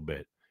cracks a little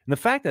bit. And the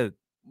fact that,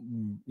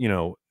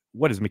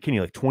 what is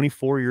McKinney, like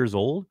 24 years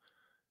old,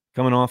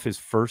 coming off his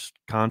first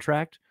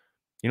contract?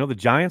 The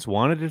Giants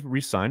wanted to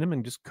re-sign him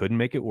and just couldn't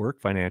make it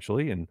work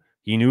financially, and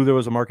he knew there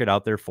was a market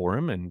out there for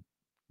him, and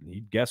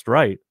he guessed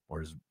right, or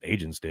his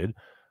agents did.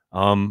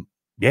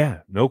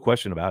 Yeah, no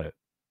question about it.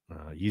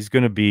 He's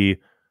going to be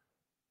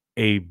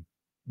a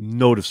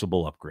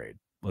noticeable upgrade.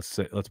 Let's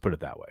put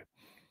it that way.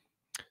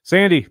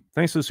 Sandy,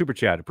 thanks for the super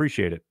chat.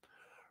 Appreciate it.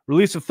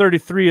 Release of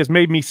 33 has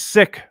made me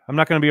sick. I'm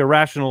not going to be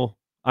rational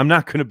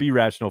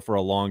for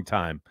a long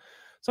time.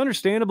 It's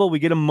understandable. We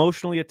get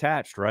emotionally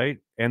attached, right?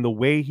 And the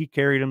way he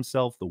carried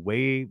himself, the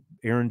way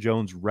Aaron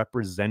Jones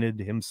represented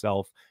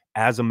himself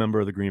as a member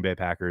of the Green Bay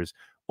Packers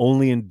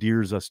only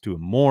endears us to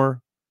him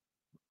more.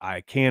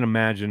 I can't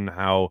imagine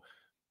how,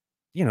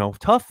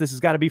 tough this has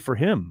got to be for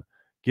him,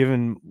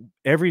 given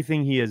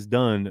everything he has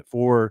done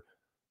for,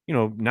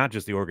 not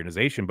just the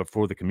organization, but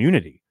for the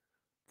community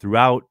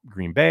throughout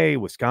Green Bay,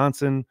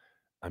 Wisconsin.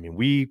 I mean,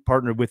 we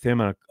partnered with him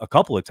a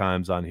couple of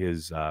times on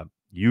his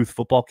youth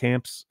football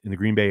camps in the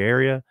Green Bay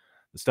area,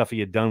 the stuff he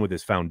had done with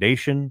his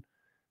foundation.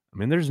 I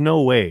mean, there's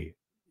no way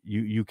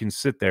you can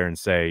sit there and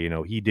say,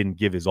 he didn't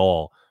give his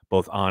all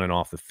both on and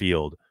off the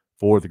field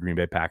for the Green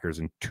Bay Packers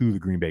and to the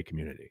Green Bay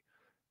community.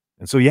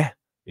 And so, yeah,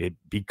 it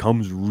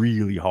becomes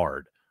really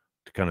hard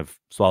to kind of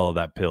swallow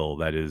that pill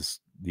that is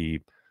the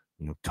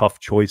tough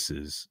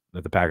choices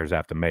that the Packers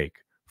have to make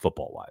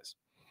football-wise.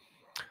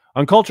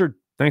 Uncultured,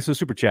 thanks for the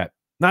super chat.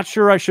 Not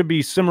sure I should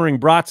be simmering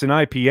brats in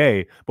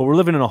IPA, but we're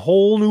living in a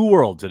whole new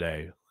world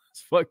today.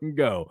 Let's fucking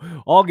go.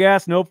 All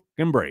gas, no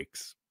fucking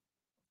brakes.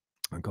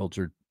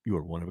 Uncultured, you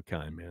are one of a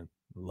kind, man.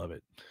 Love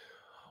it.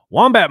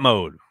 Wombat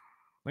mode.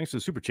 Thanks for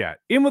the super chat.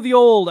 In with the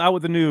old, out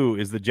with the new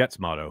is the Jets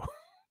motto.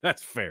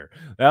 That's fair.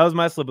 That was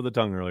my slip of the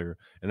tongue earlier,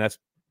 and that's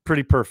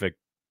pretty perfect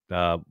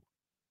to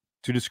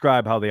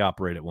describe how they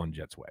operate at One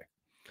Jets way.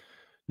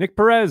 Nick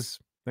Perez,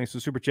 thanks for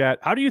the super chat.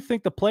 How do you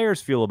think the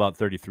players feel about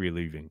 33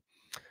 leaving?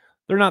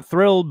 They're not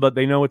thrilled, but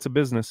they know it's a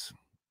business.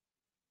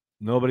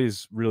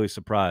 Nobody's really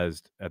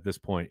surprised at this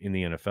point in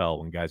the NFL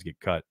when guys get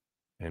cut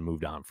and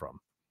moved on from.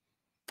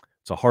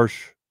 It's a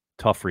harsh,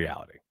 tough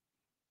reality.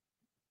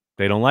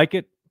 They don't like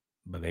it,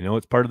 but they know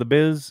it's part of the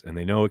biz, and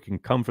they know it can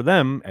come for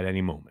them at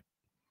any moment.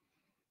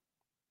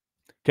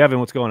 Kevin,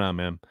 what's going on,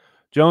 man?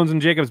 Jones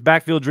and Jacobs'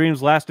 backfield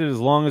dreams lasted as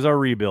long as our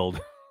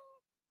rebuild.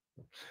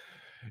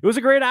 It was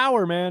a great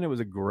hour, man. It was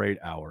a great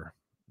hour.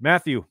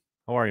 Matthew,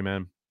 how are you,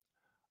 man?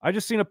 I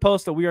just seen a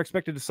post that we are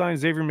expected to sign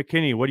Xavier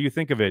McKinney. What do you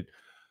think of it?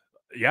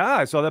 Yeah,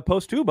 I saw that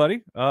post too,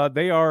 buddy.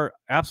 They are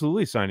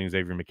absolutely signing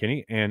Xavier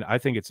McKinney, and I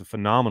think it's a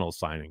phenomenal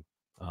signing.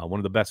 One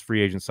of the best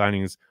free agent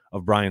signings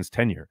of Brian's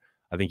tenure.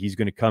 I think he's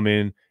going to come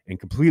in and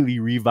completely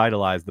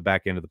revitalize the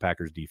back end of the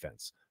Packers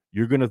defense.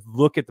 You're going to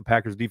look at the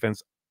Packers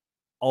defense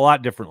a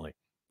lot differently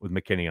with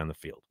McKinney on the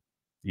field.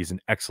 He's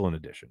an excellent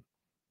addition.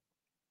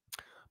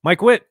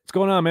 Mike Witt, what's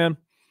going on, man?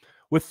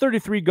 With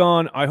 33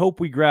 gone, I hope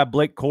we grab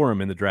Blake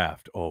Corum in the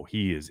draft. Oh,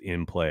 he is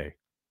in play.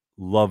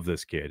 Love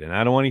this kid. And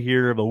I don't want to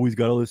hear, oh, he's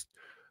got all this,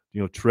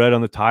 tread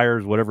on the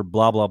tires, whatever,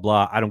 blah, blah,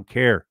 blah. I don't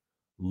care.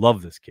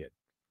 Love this kid.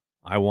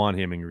 I want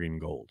him in green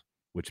and gold,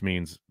 which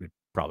means it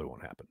probably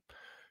won't happen.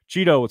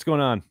 Cheeto, what's going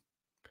on?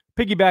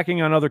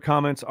 Piggybacking on other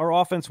comments, our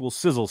offense will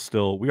sizzle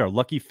still. We are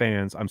lucky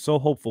fans. I'm so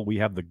hopeful we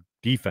have the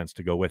defense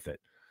to go with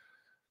it.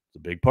 It's a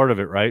big part of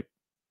it, right?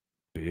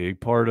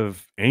 Big part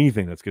of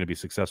anything that's going to be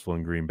successful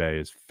in Green Bay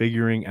is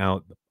figuring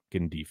out the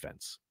fucking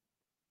defense.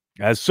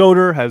 As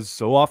Soder has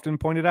so often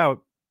pointed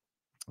out,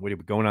 we've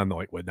been going on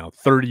now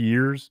 30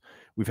 years.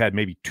 We've had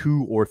maybe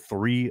 2 or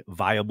 3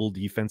 viable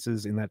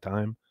defenses in that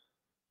time.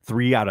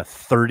 3 out of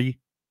 30.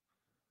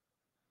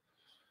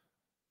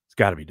 It's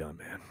got to be done,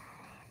 man.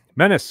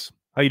 Menace,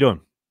 how you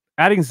doing?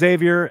 Adding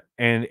Xavier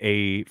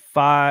and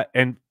 5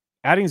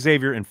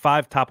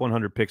 top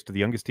 100 picks to the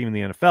youngest team in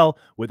the NFL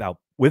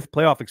with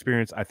playoff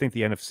experience, I think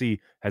the NFC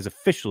has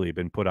officially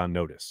been put on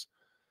notice.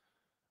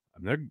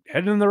 And they're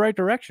heading in the right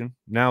direction.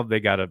 Now they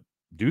got to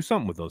do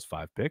something with those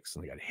 5 picks,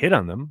 and they got to hit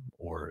on them,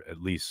 or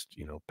at least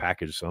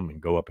package some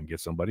and go up and get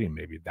somebody, and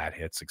maybe that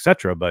hits,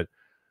 etc. But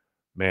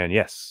man,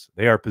 yes,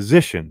 they are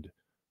positioned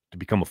to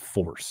become a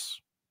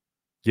force,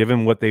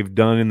 given what they've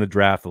done in the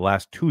draft the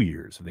last 2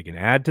 years. If they can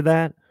add to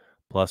that,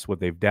 plus what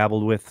they've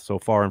dabbled with so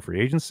far in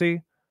free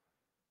agency,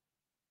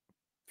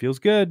 feels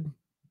good.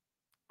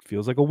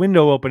 Feels like a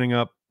window opening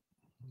up.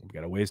 We've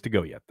got a ways to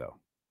go yet, though.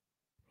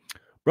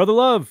 Brother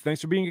Love,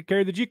 thanks for being a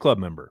Carry the G Club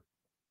member.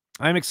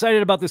 I'm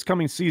excited about this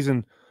coming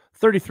season.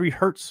 33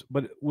 hurts,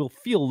 but it will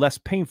feel less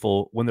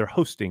painful when they're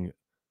hoisting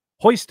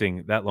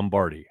that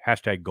Lombardi.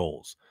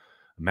 #goals.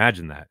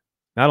 Imagine that.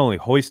 Not only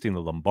hoisting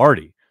the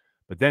Lombardi,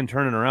 but then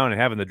turning around and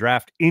having the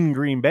draft in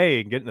Green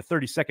Bay and getting the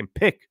 32nd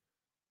pick.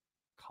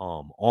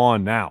 Come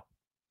on now.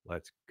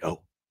 Let's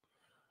go.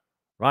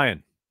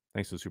 Ryan,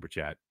 thanks for the super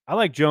chat. I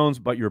like Jones,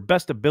 but your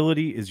best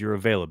ability is your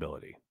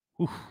availability.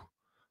 Oof.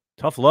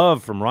 Tough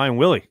love from Ryan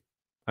Willie.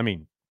 I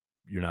mean,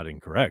 you're not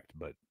incorrect,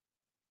 but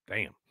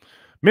damn.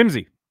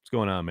 Mimsy, what's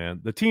going on, man?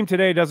 The team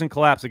today doesn't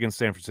collapse against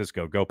San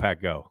Francisco. Go,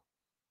 Pack, go.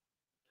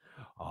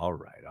 All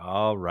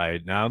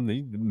right. Now,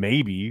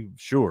 maybe,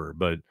 sure,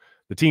 but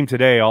the team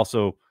today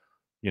also,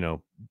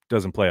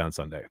 doesn't play on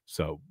Sunday.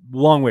 So,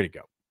 long way to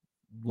go.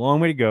 Long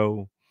way to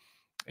go.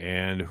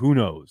 And who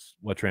knows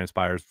what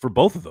transpires for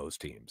both of those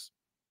teams.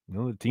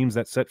 The teams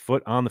that set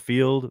foot on the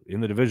field in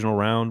the divisional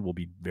round will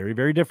be very,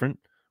 very different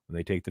when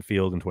they take the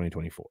field in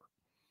 2024.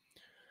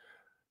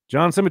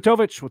 John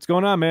Simitovich, what's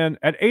going on, man?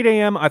 At 8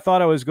 a.m., I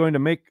thought I was going to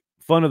make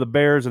fun of the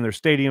Bears and their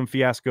stadium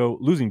fiasco.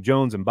 Losing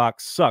Jones and Bach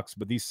sucks,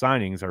 but these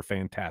signings are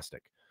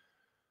fantastic.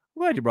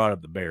 I'm glad you brought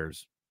up the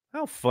Bears.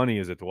 How funny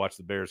is it to watch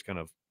the Bears kind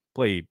of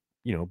play,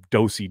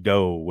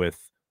 do-si-do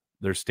with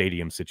their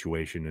stadium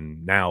situation?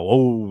 And now,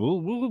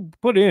 we'll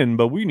put in,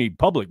 but we need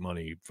public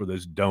money for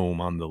this dome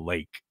on the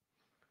lake.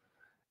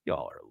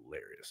 Y'all are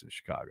hilarious in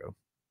Chicago.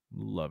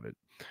 Love it.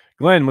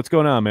 Glenn, what's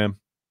going on, man?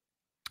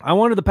 I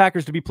wanted the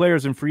Packers to be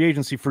players in free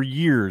agency for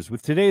years.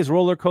 With today's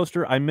roller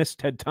coaster, I miss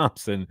Ted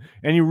Thompson.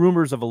 Any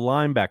rumors of a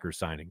linebacker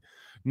signing?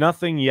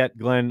 Nothing yet,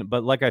 Glenn,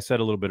 but like I said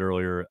a little bit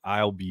earlier,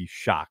 I'll be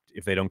shocked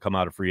if they don't come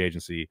out of free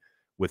agency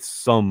with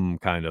some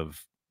kind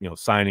of,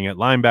 signing at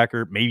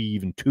linebacker, maybe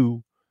even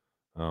 2.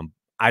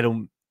 I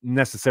don't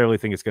necessarily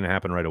think it's going to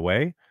happen right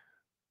away,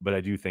 but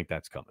I do think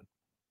that's coming.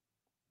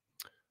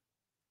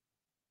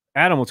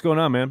 Adam, what's going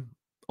on, man?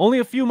 Only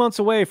a few months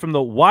away from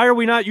the why are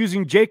we not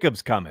using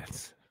Jacobs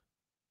comments.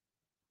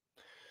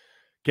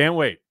 Can't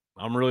wait.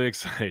 I'm really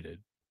excited.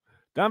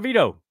 Don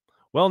Vito.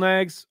 Well,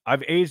 Nags,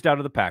 I've aged out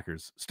of the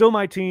Packers. Still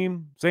my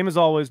team, same as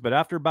always, but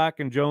after Bach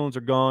and Jones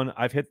are gone,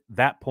 I've hit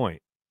that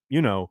point.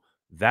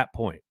 That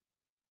point.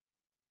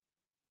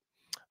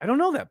 I don't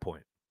know that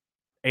point.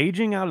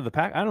 Aging out of the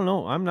pack? I don't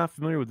know. I'm not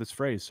familiar with this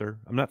phrase, sir.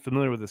 I'm not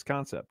familiar with this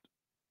concept.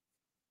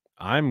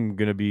 I'm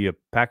going to be a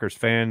Packers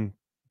fan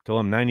till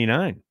I'm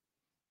 99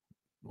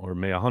 or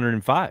maybe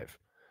 105.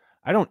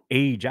 I don't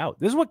age out.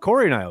 This is what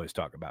Corey and I always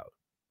talk about.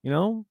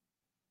 Man,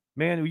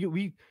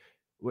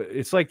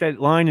 it's like that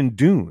line in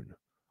Dune.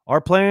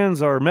 Our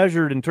plans are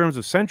measured in terms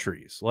of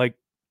centuries. Like,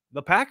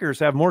 the Packers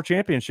have more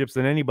championships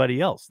than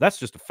anybody else. That's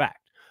just a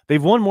fact.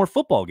 They've won more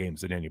football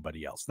games than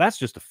anybody else. That's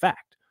just a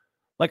fact.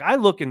 Like, I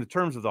look in the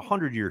terms of the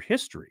 100-year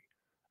history.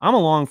 I'm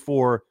along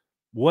for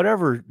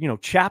whatever,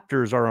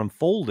 chapters are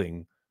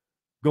unfolding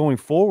going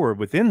forward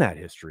within that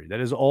history that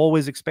is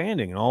always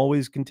expanding and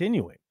always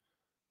continuing.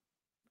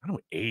 I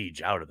don't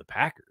age out of the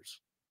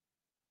Packers.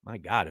 My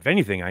God, if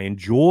anything, I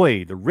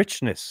enjoy the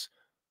richness,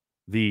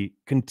 the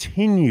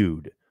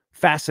continued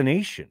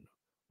fascination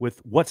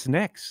with what's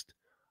next.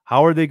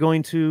 How are they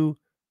going to,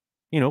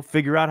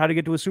 figure out how to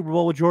get to a Super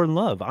Bowl with Jordan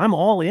Love? I'm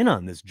all in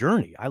on this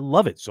journey. I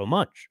love it so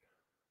much.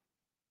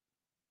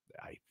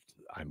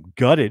 I'm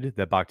gutted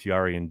that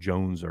Bakhtiari and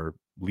Jones are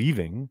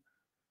leaving,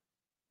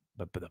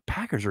 but the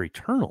Packers are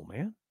eternal,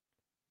 man.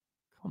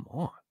 Come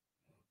on.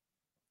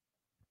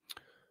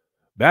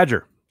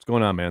 Badger. What's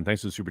going on, man?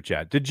 Thanks for the super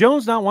chat. Did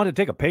Jones not want to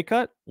take a pay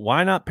cut?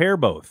 Why not pair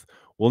both?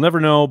 We'll never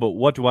know, but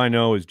what do I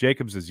know is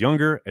Jacobs is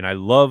younger, and I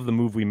love the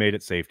move we made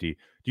at safety.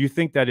 Do you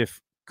think that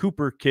if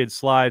Cooper kid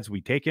slides,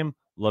 we take him?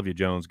 Love you,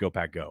 Jones. Go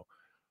Pack, go.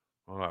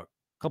 A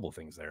couple of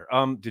things there.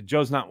 Did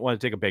Jones not want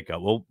to take a pay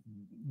cut? Well,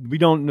 we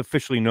don't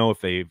officially know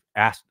if they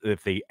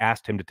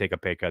asked him to take a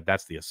pay cut.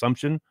 That's the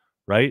assumption,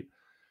 right?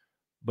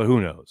 But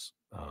who knows?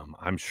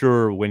 I'm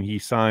sure when he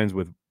signs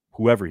with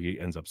whoever he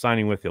ends up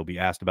signing with, he'll be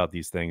asked about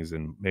these things,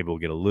 and maybe we'll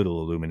get a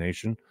little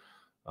illumination.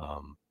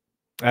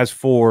 As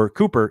for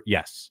Cooper,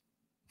 yes,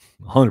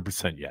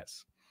 100%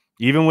 yes.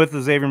 Even with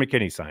the Xavier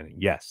McKinney signing,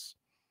 yes.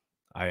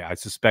 I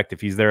suspect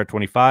if he's there at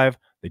 25,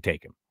 they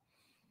take him.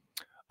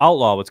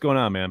 Outlaw, what's going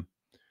on, man?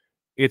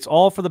 It's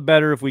all for the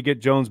better if we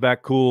get Jones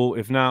back, cool.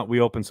 If not, we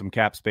open some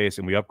cap space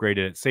and we upgrade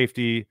it at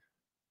safety.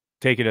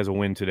 Take it as a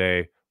win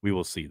today. We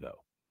will see,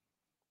 though.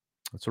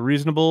 That's a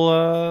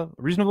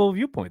reasonable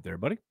viewpoint there,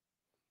 buddy.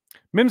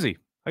 Mimsy,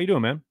 how you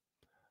doing, man?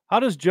 How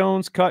does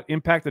Jones' cut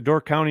impact the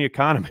Door County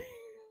economy?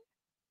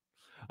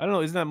 I don't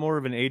know. Isn't that more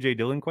of an A.J.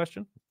 Dillon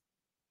question?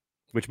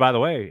 Which, by the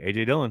way,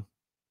 A.J. Dillon,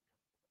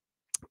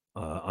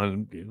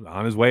 on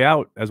his way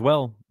out as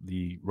well.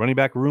 The running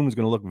back room is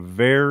going to look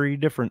very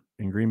different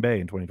in Green Bay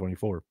in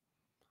 2024.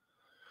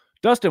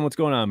 Dustin, what's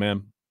going on,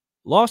 man?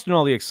 Lost in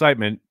all the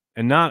excitement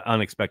and not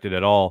unexpected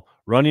at all.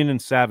 Runyon and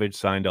Savage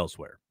signed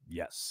elsewhere.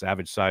 Yes,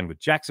 Savage signed with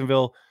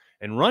Jacksonville.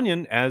 And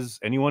Runyon, as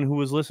anyone who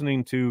was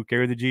listening to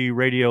Carry the G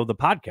Radio, the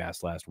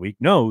podcast last week,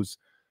 knows,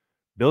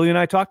 Billy and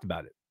I talked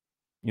about it.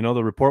 You know,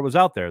 the report was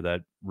out there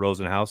that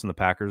Rosenhaus and the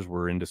Packers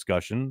were in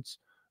discussions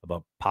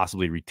about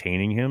possibly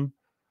retaining him.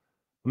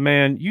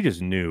 Man, you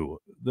just knew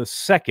the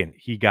second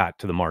he got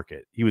to the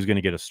market, he was going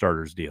to get a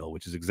starter's deal,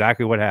 which is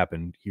exactly what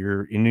happened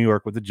here in New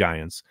York with the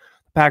Giants.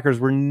 The Packers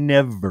were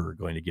never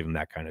going to give him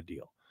that kind of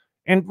deal.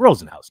 And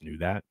Rosenhaus knew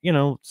that, you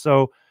know,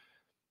 so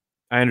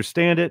I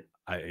understand it.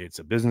 It's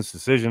a business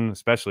decision,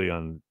 especially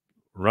on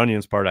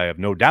Runyon's part. I have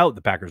no doubt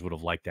the Packers would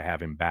have liked to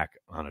have him back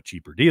on a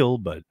cheaper deal,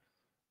 but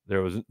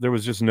there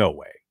was just no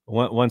way.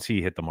 Once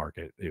he hit the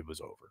market, it was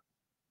over.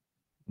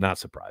 Not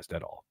surprised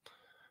at all.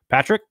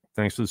 Patrick,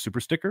 thanks for the super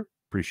sticker.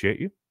 Appreciate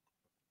you.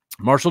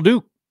 Marshall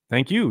Duke,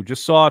 thank you.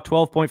 Just saw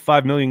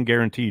 $12.5 million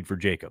guaranteed for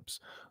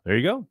Jacobs. There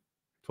you go.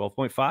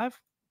 12.5.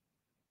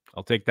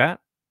 I'll take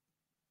that.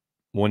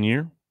 1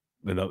 year.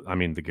 I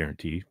mean, the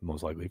guarantee,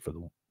 most likely for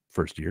the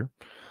first year.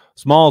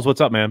 Smalls,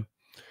 what's up, man?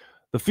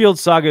 The Field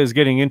saga is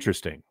getting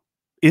interesting.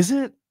 Is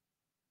it?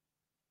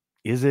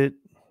 Is it?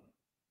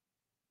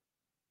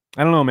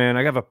 I don't know, man.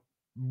 I have a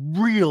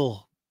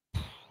real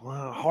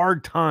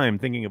hard time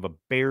thinking of a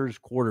Bears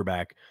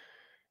quarterback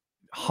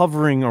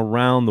hovering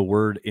around the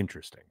word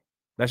interesting.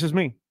 That's just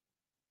me.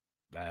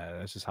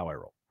 That's just how I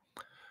roll.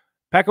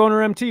 Pack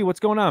owner MT, what's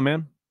going on,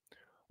 man?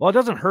 Well, it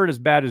doesn't hurt as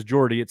bad as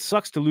Jordy. It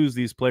sucks to lose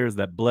these players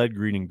that bled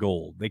green and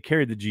gold. They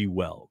carried the G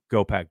well.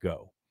 Go, Pack,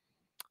 go.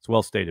 It's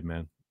well stated,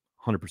 man.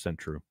 100%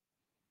 true.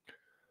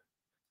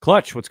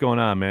 Clutch, what's going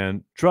on,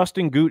 man?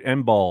 Trusting Goot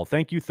and Ball.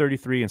 Thank you,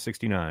 33 and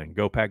 69.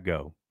 Go, Pack,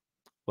 go.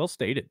 Well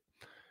stated.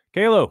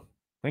 Kalo,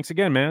 thanks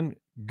again, man.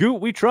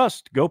 Goot, we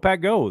trust. Go,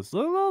 Pack, go. I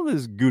love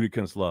this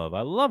Gutekunst love.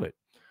 I love it.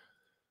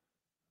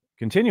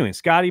 Continuing,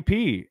 Scotty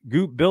P.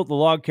 Goot built the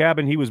log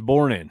cabin he was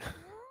born in.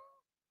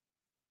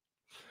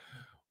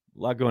 A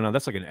lot going on.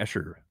 That's like an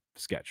Escher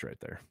sketch right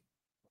there.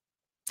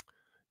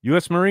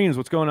 U.S. Marines,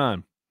 what's going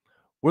on?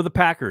 We're the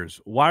Packers.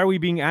 Why are we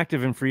being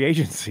active in free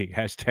agency?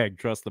 Hashtag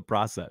trust the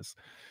process.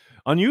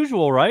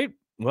 Unusual, right?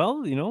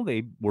 Well, you know,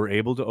 they were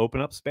able to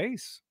open up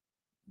space.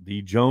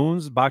 The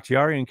Jones,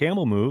 Bakhtiari, and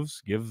Campbell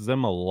moves gives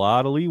them a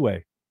lot of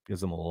leeway.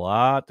 Gives them a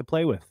lot to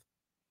play with.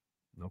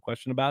 No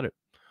question about it.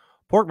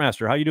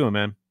 Porkmaster, how you doing,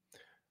 man?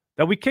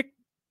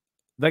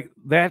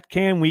 That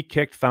can we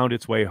kicked found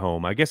its way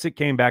home. I guess it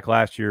came back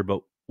last year,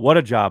 but what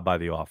a job by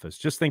the office.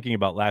 Just thinking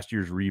about last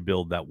year's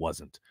rebuild that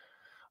wasn't.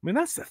 I mean,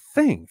 that's the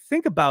thing.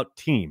 Think about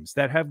teams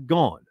that have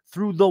gone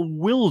through the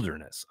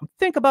wilderness.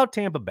 Think about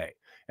Tampa Bay.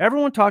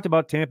 Everyone talked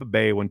about Tampa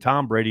Bay when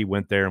Tom Brady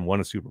went there and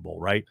won a Super Bowl,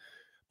 right?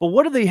 But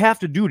what do they have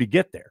to do to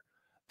get there?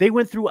 They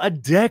went through a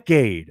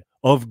decade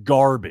of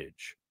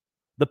garbage.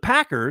 The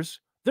Packers,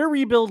 their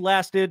rebuild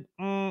lasted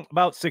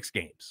about 6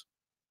 games.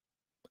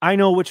 I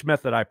know which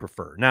method I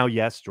prefer. Now,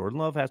 yes, Jordan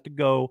Love has to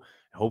go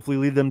and hopefully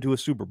lead them to a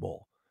Super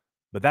Bowl.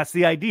 But that's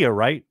the idea,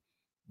 right?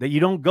 That you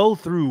don't go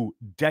through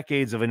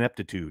decades of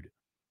ineptitude,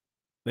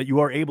 that you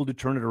are able to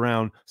turn it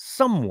around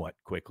somewhat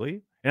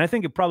quickly. And I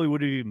think it probably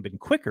would have even been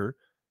quicker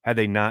had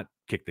they not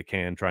kicked the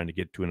can trying to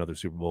get to another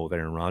Super Bowl with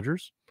Aaron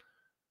Rodgers.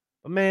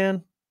 But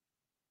man,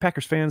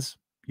 Packers fans,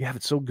 you have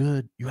it so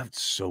good. You have it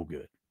so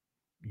good.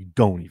 You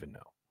don't even know.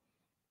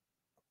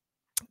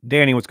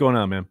 Danny, what's going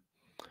on, man?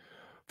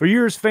 For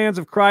years, fans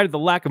have cried at the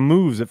lack of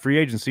moves at free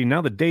agency.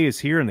 Now the day is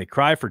here and they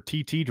cry for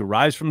TT to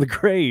rise from the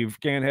grave.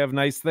 Can't have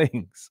nice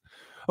things.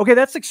 Okay,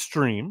 that's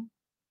extreme.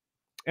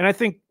 And I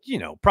think, you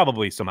know,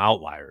 probably some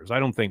outliers. I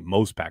don't think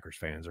most Packers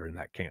fans are in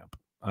that camp.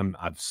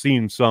 I've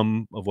seen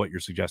some of what you're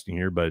suggesting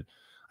here, but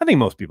I think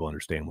most people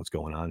understand what's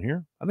going on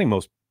here. I think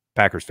most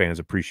Packers fans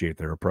appreciate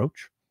their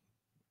approach.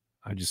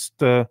 I just,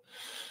 you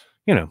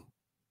know,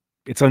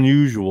 It's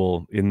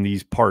unusual in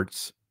these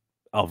parts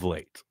of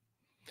late.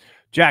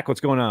 Jack,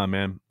 what's going on,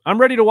 man? I'm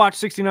ready to watch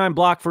 69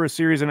 block for a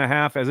series and a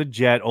half as a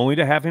Jet, only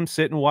to have him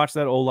sit and watch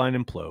that O-line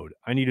implode.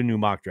 I need a new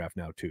mock draft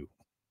now, too.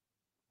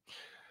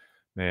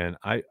 Man,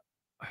 I'm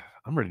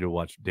ready to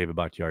watch David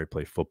Bakhtiari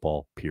play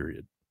football,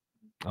 period.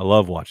 I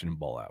love watching him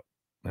ball out.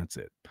 That's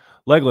it.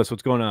 Legless,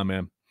 what's going on,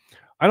 man?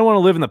 I don't want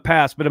to live in the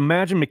past, but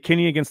imagine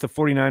McKinney against the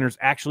 49ers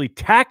actually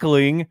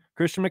tackling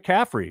Christian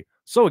McCaffrey.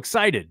 So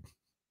excited.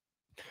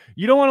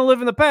 You don't want to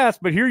live in the past,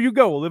 but here you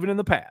go, living in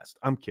the past.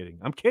 I'm kidding.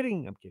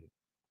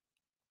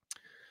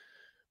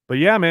 But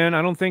yeah, man,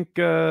 I don't think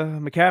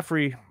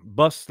McCaffrey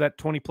busts that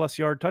 20-plus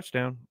yard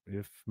touchdown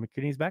if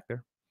McKinney's back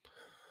there.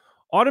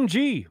 Autumn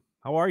G,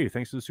 how are you?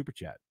 Thanks for the super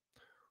chat.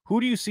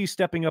 Who do you see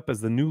stepping up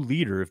as the new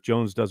leader if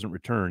Jones doesn't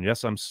return?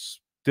 Yes, I'm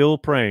still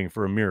praying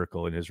for a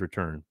miracle in his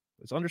return.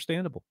 It's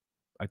understandable.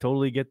 I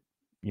totally get,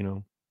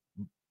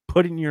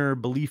 putting your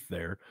belief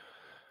there.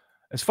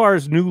 As far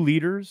as new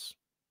leaders,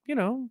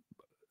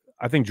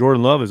 I think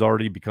Jordan Love is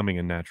already becoming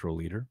a natural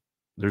leader.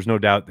 There's no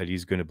doubt that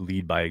he's going to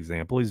lead by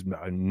example. He's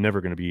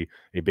never going to be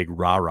a big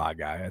rah-rah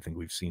guy. I think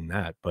we've seen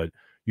that. But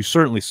you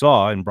certainly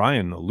saw, and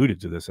Brian alluded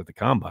to this at the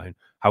Combine,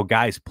 how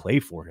guys play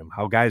for him,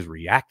 how guys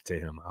react to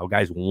him, how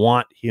guys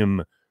want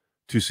him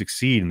to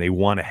succeed, and they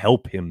want to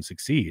help him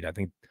succeed. I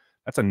think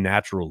that's a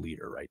natural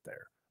leader right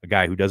there. A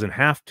guy who doesn't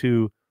have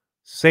to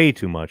say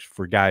too much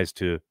for guys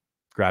to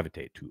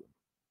gravitate to him.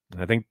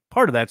 And I think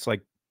part of that's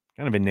like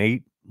kind of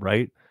innate,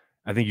 right?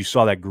 I think you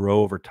saw that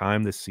grow over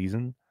time this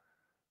season.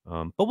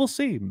 But we'll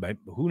see.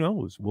 Who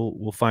knows?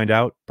 We'll find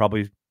out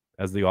probably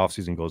as the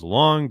offseason goes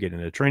along, get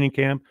into training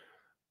camp.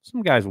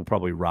 Some guys will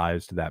probably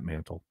rise to that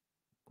mantle.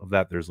 Of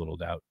that, there's little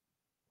doubt.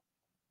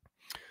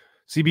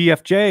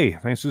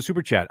 CBFJ, thanks for the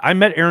super chat. I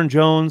met Aaron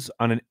Jones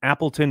on an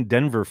Appleton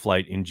Denver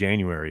flight in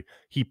January.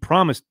 He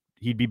promised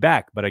he'd be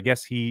back, but I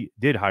guess he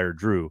did hire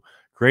Drew.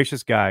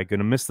 Gracious guy,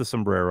 gonna miss the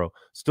sombrero.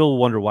 Still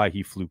wonder why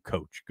he flew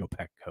coach. Go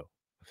Pack Go.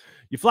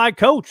 You fly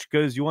coach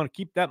because you want to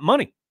keep that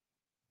money.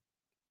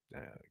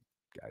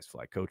 Guys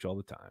fly coach all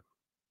the time.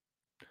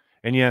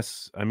 And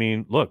yes, I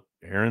mean, look,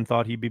 Aaron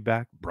thought he'd be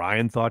back.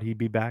 Brian thought he'd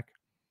be back.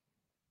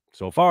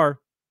 So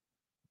far,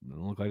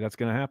 doesn't look like that's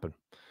going to happen.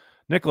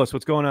 Nicholas,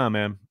 what's going on,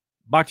 man?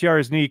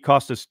 Bakhtiari's knee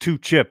cost us 2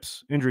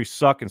 chips. Injuries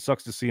suck and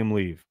sucks to see him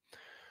leave.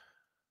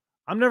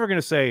 I'm never going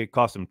to say it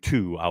cost him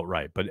 2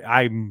 outright, but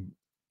I'm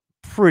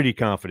pretty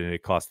confident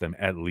it cost them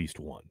at least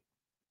 1.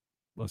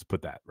 Let's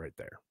put that right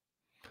there.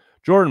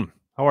 Jordan,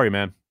 how are you,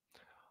 man?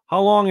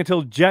 How long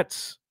until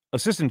Jets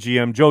assistant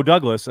GM Joe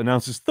Douglas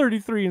announces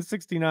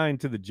 33-69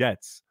 to the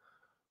Jets?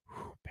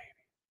 Whew, baby.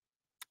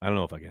 I don't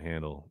know if I can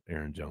handle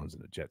Aaron Jones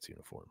in a Jets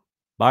uniform.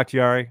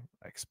 Bakhtiari,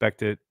 I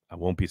expect it. I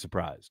won't be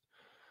surprised.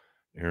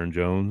 Aaron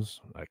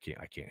Jones, I can't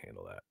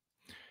handle that.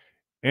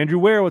 Andrew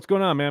Ware, what's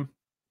going on, man?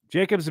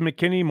 Jacobs and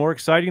McKinney more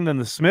exciting than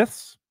the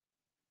Smiths?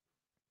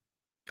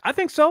 I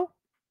think so.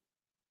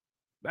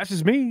 That's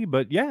just me,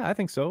 but yeah, I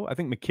think so. I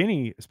think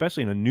McKinney,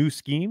 especially in a new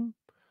scheme,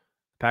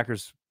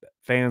 Packers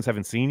fans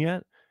haven't seen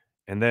yet.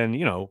 And then,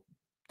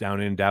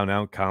 down in, down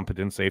out,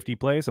 competent safety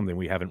play, something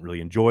we haven't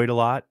really enjoyed a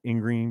lot in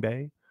Green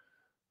Bay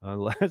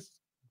last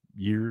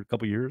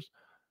couple years.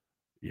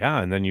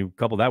 Yeah, and then you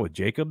couple that with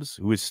Jacobs,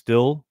 who is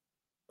still,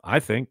 I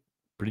think,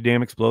 pretty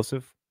damn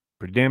explosive,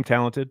 pretty damn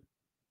talented.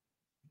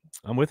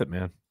 I'm with it,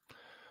 man.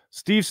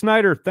 Steve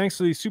Snyder, thanks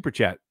for the super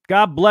chat.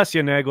 God bless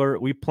you, Nagler.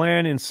 We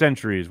plan in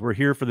centuries. We're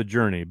here for the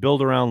journey.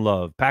 Build around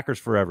love. Packers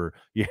forever.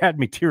 You had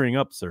me tearing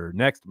up, sir.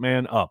 Next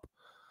man up.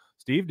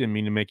 Steve, didn't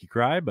mean to make you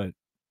cry, but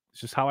it's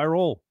just how I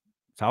roll.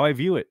 It's how I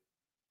view it.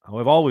 How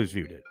I've always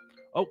viewed it.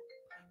 Oh,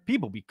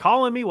 people be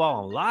calling me while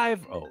I'm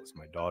live. Oh, it's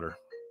my daughter.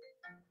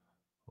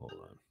 Hold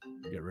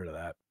on. Get rid of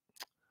that.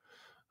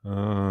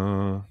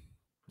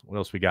 What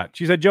else we got?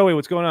 She said, Joey,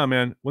 what's going on,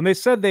 man? When they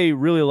said they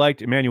really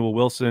liked Emmanuel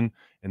Wilson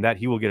and that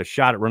he will get a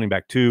shot at running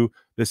back 2,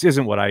 this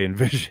isn't what I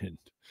envisioned.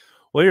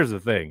 Well, here's the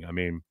thing. I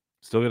mean,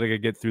 still got to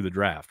get through the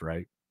draft,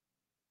 right?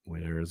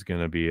 There's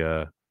going to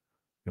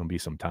be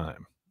some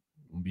time.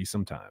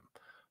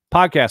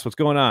 Podcast, what's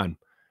going on?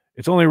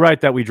 It's only right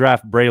that we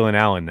draft Braylon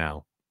Allen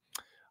now.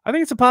 I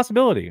think it's a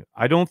possibility.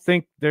 I don't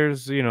think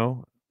there's,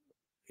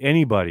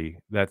 anybody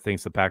that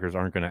thinks the Packers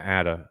aren't going to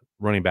add a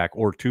running back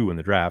or 2 in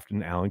the draft,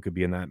 and Allen could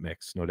be in that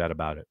mix, no doubt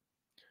about it.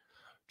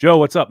 Joe,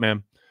 what's up,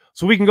 man?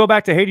 So we can go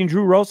back to hating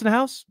Drew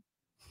Rosenhaus?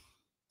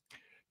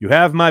 You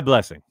have my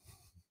blessing.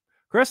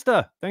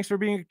 Krista, thanks for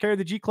being a Carry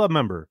the G Club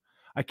member.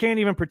 I can't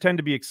even pretend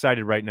to be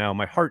excited right now.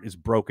 My heart is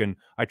broken.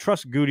 I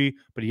trust Goody,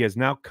 but he has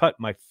now cut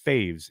my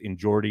faves in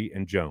Jordy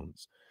and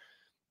Jones.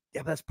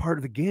 Yeah, but that's part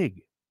of the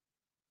gig,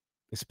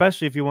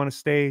 especially if you want to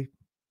stay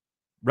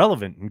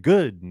relevant and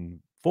good and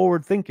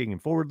forward-thinking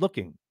and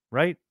forward-looking,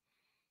 right?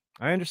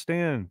 I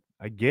understand.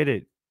 I get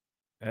it.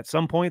 At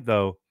some point,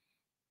 though,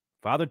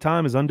 Father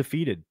Time is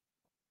undefeated,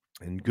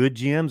 and good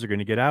GMs are going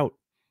to get out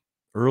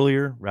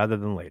earlier rather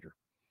than later.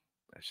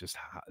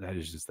 That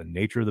is just the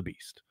nature of the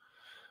beast.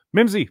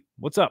 Mimsy,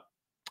 what's up?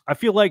 I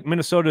feel like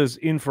Minnesota is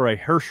in for a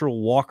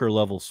Herschel Walker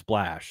level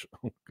splash.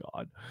 Oh,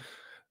 God.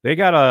 They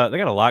got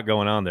a lot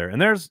going on there.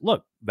 And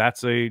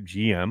that's a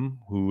GM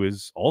who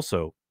is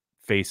also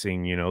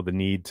facing, the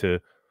need to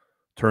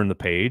turn the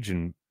page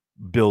and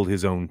build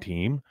his own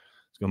team.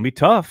 It's going to be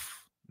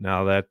tough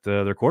now that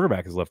their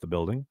quarterback has left the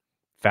building.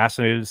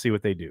 Fascinated to see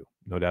what they do.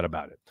 No doubt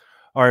about it.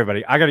 All right,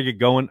 everybody, I got to get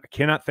going. I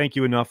cannot thank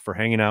you enough for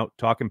hanging out,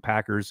 talking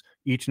Packers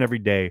each and every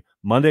day,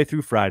 Monday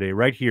through Friday,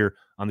 right here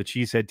on the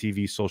Cheesehead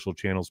TV social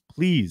channels.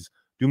 Please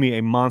do me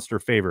a monster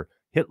favor.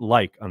 Hit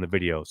like on the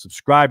video,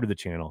 subscribe to the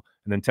channel,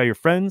 and then tell your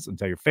friends and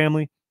tell your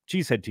family.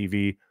 Cheesehead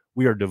TV,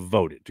 we are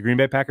devoted to Green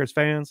Bay Packers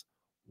fans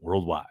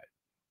worldwide.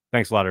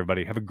 Thanks a lot,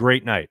 everybody. Have a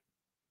great night.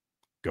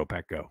 Go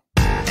Pack Go.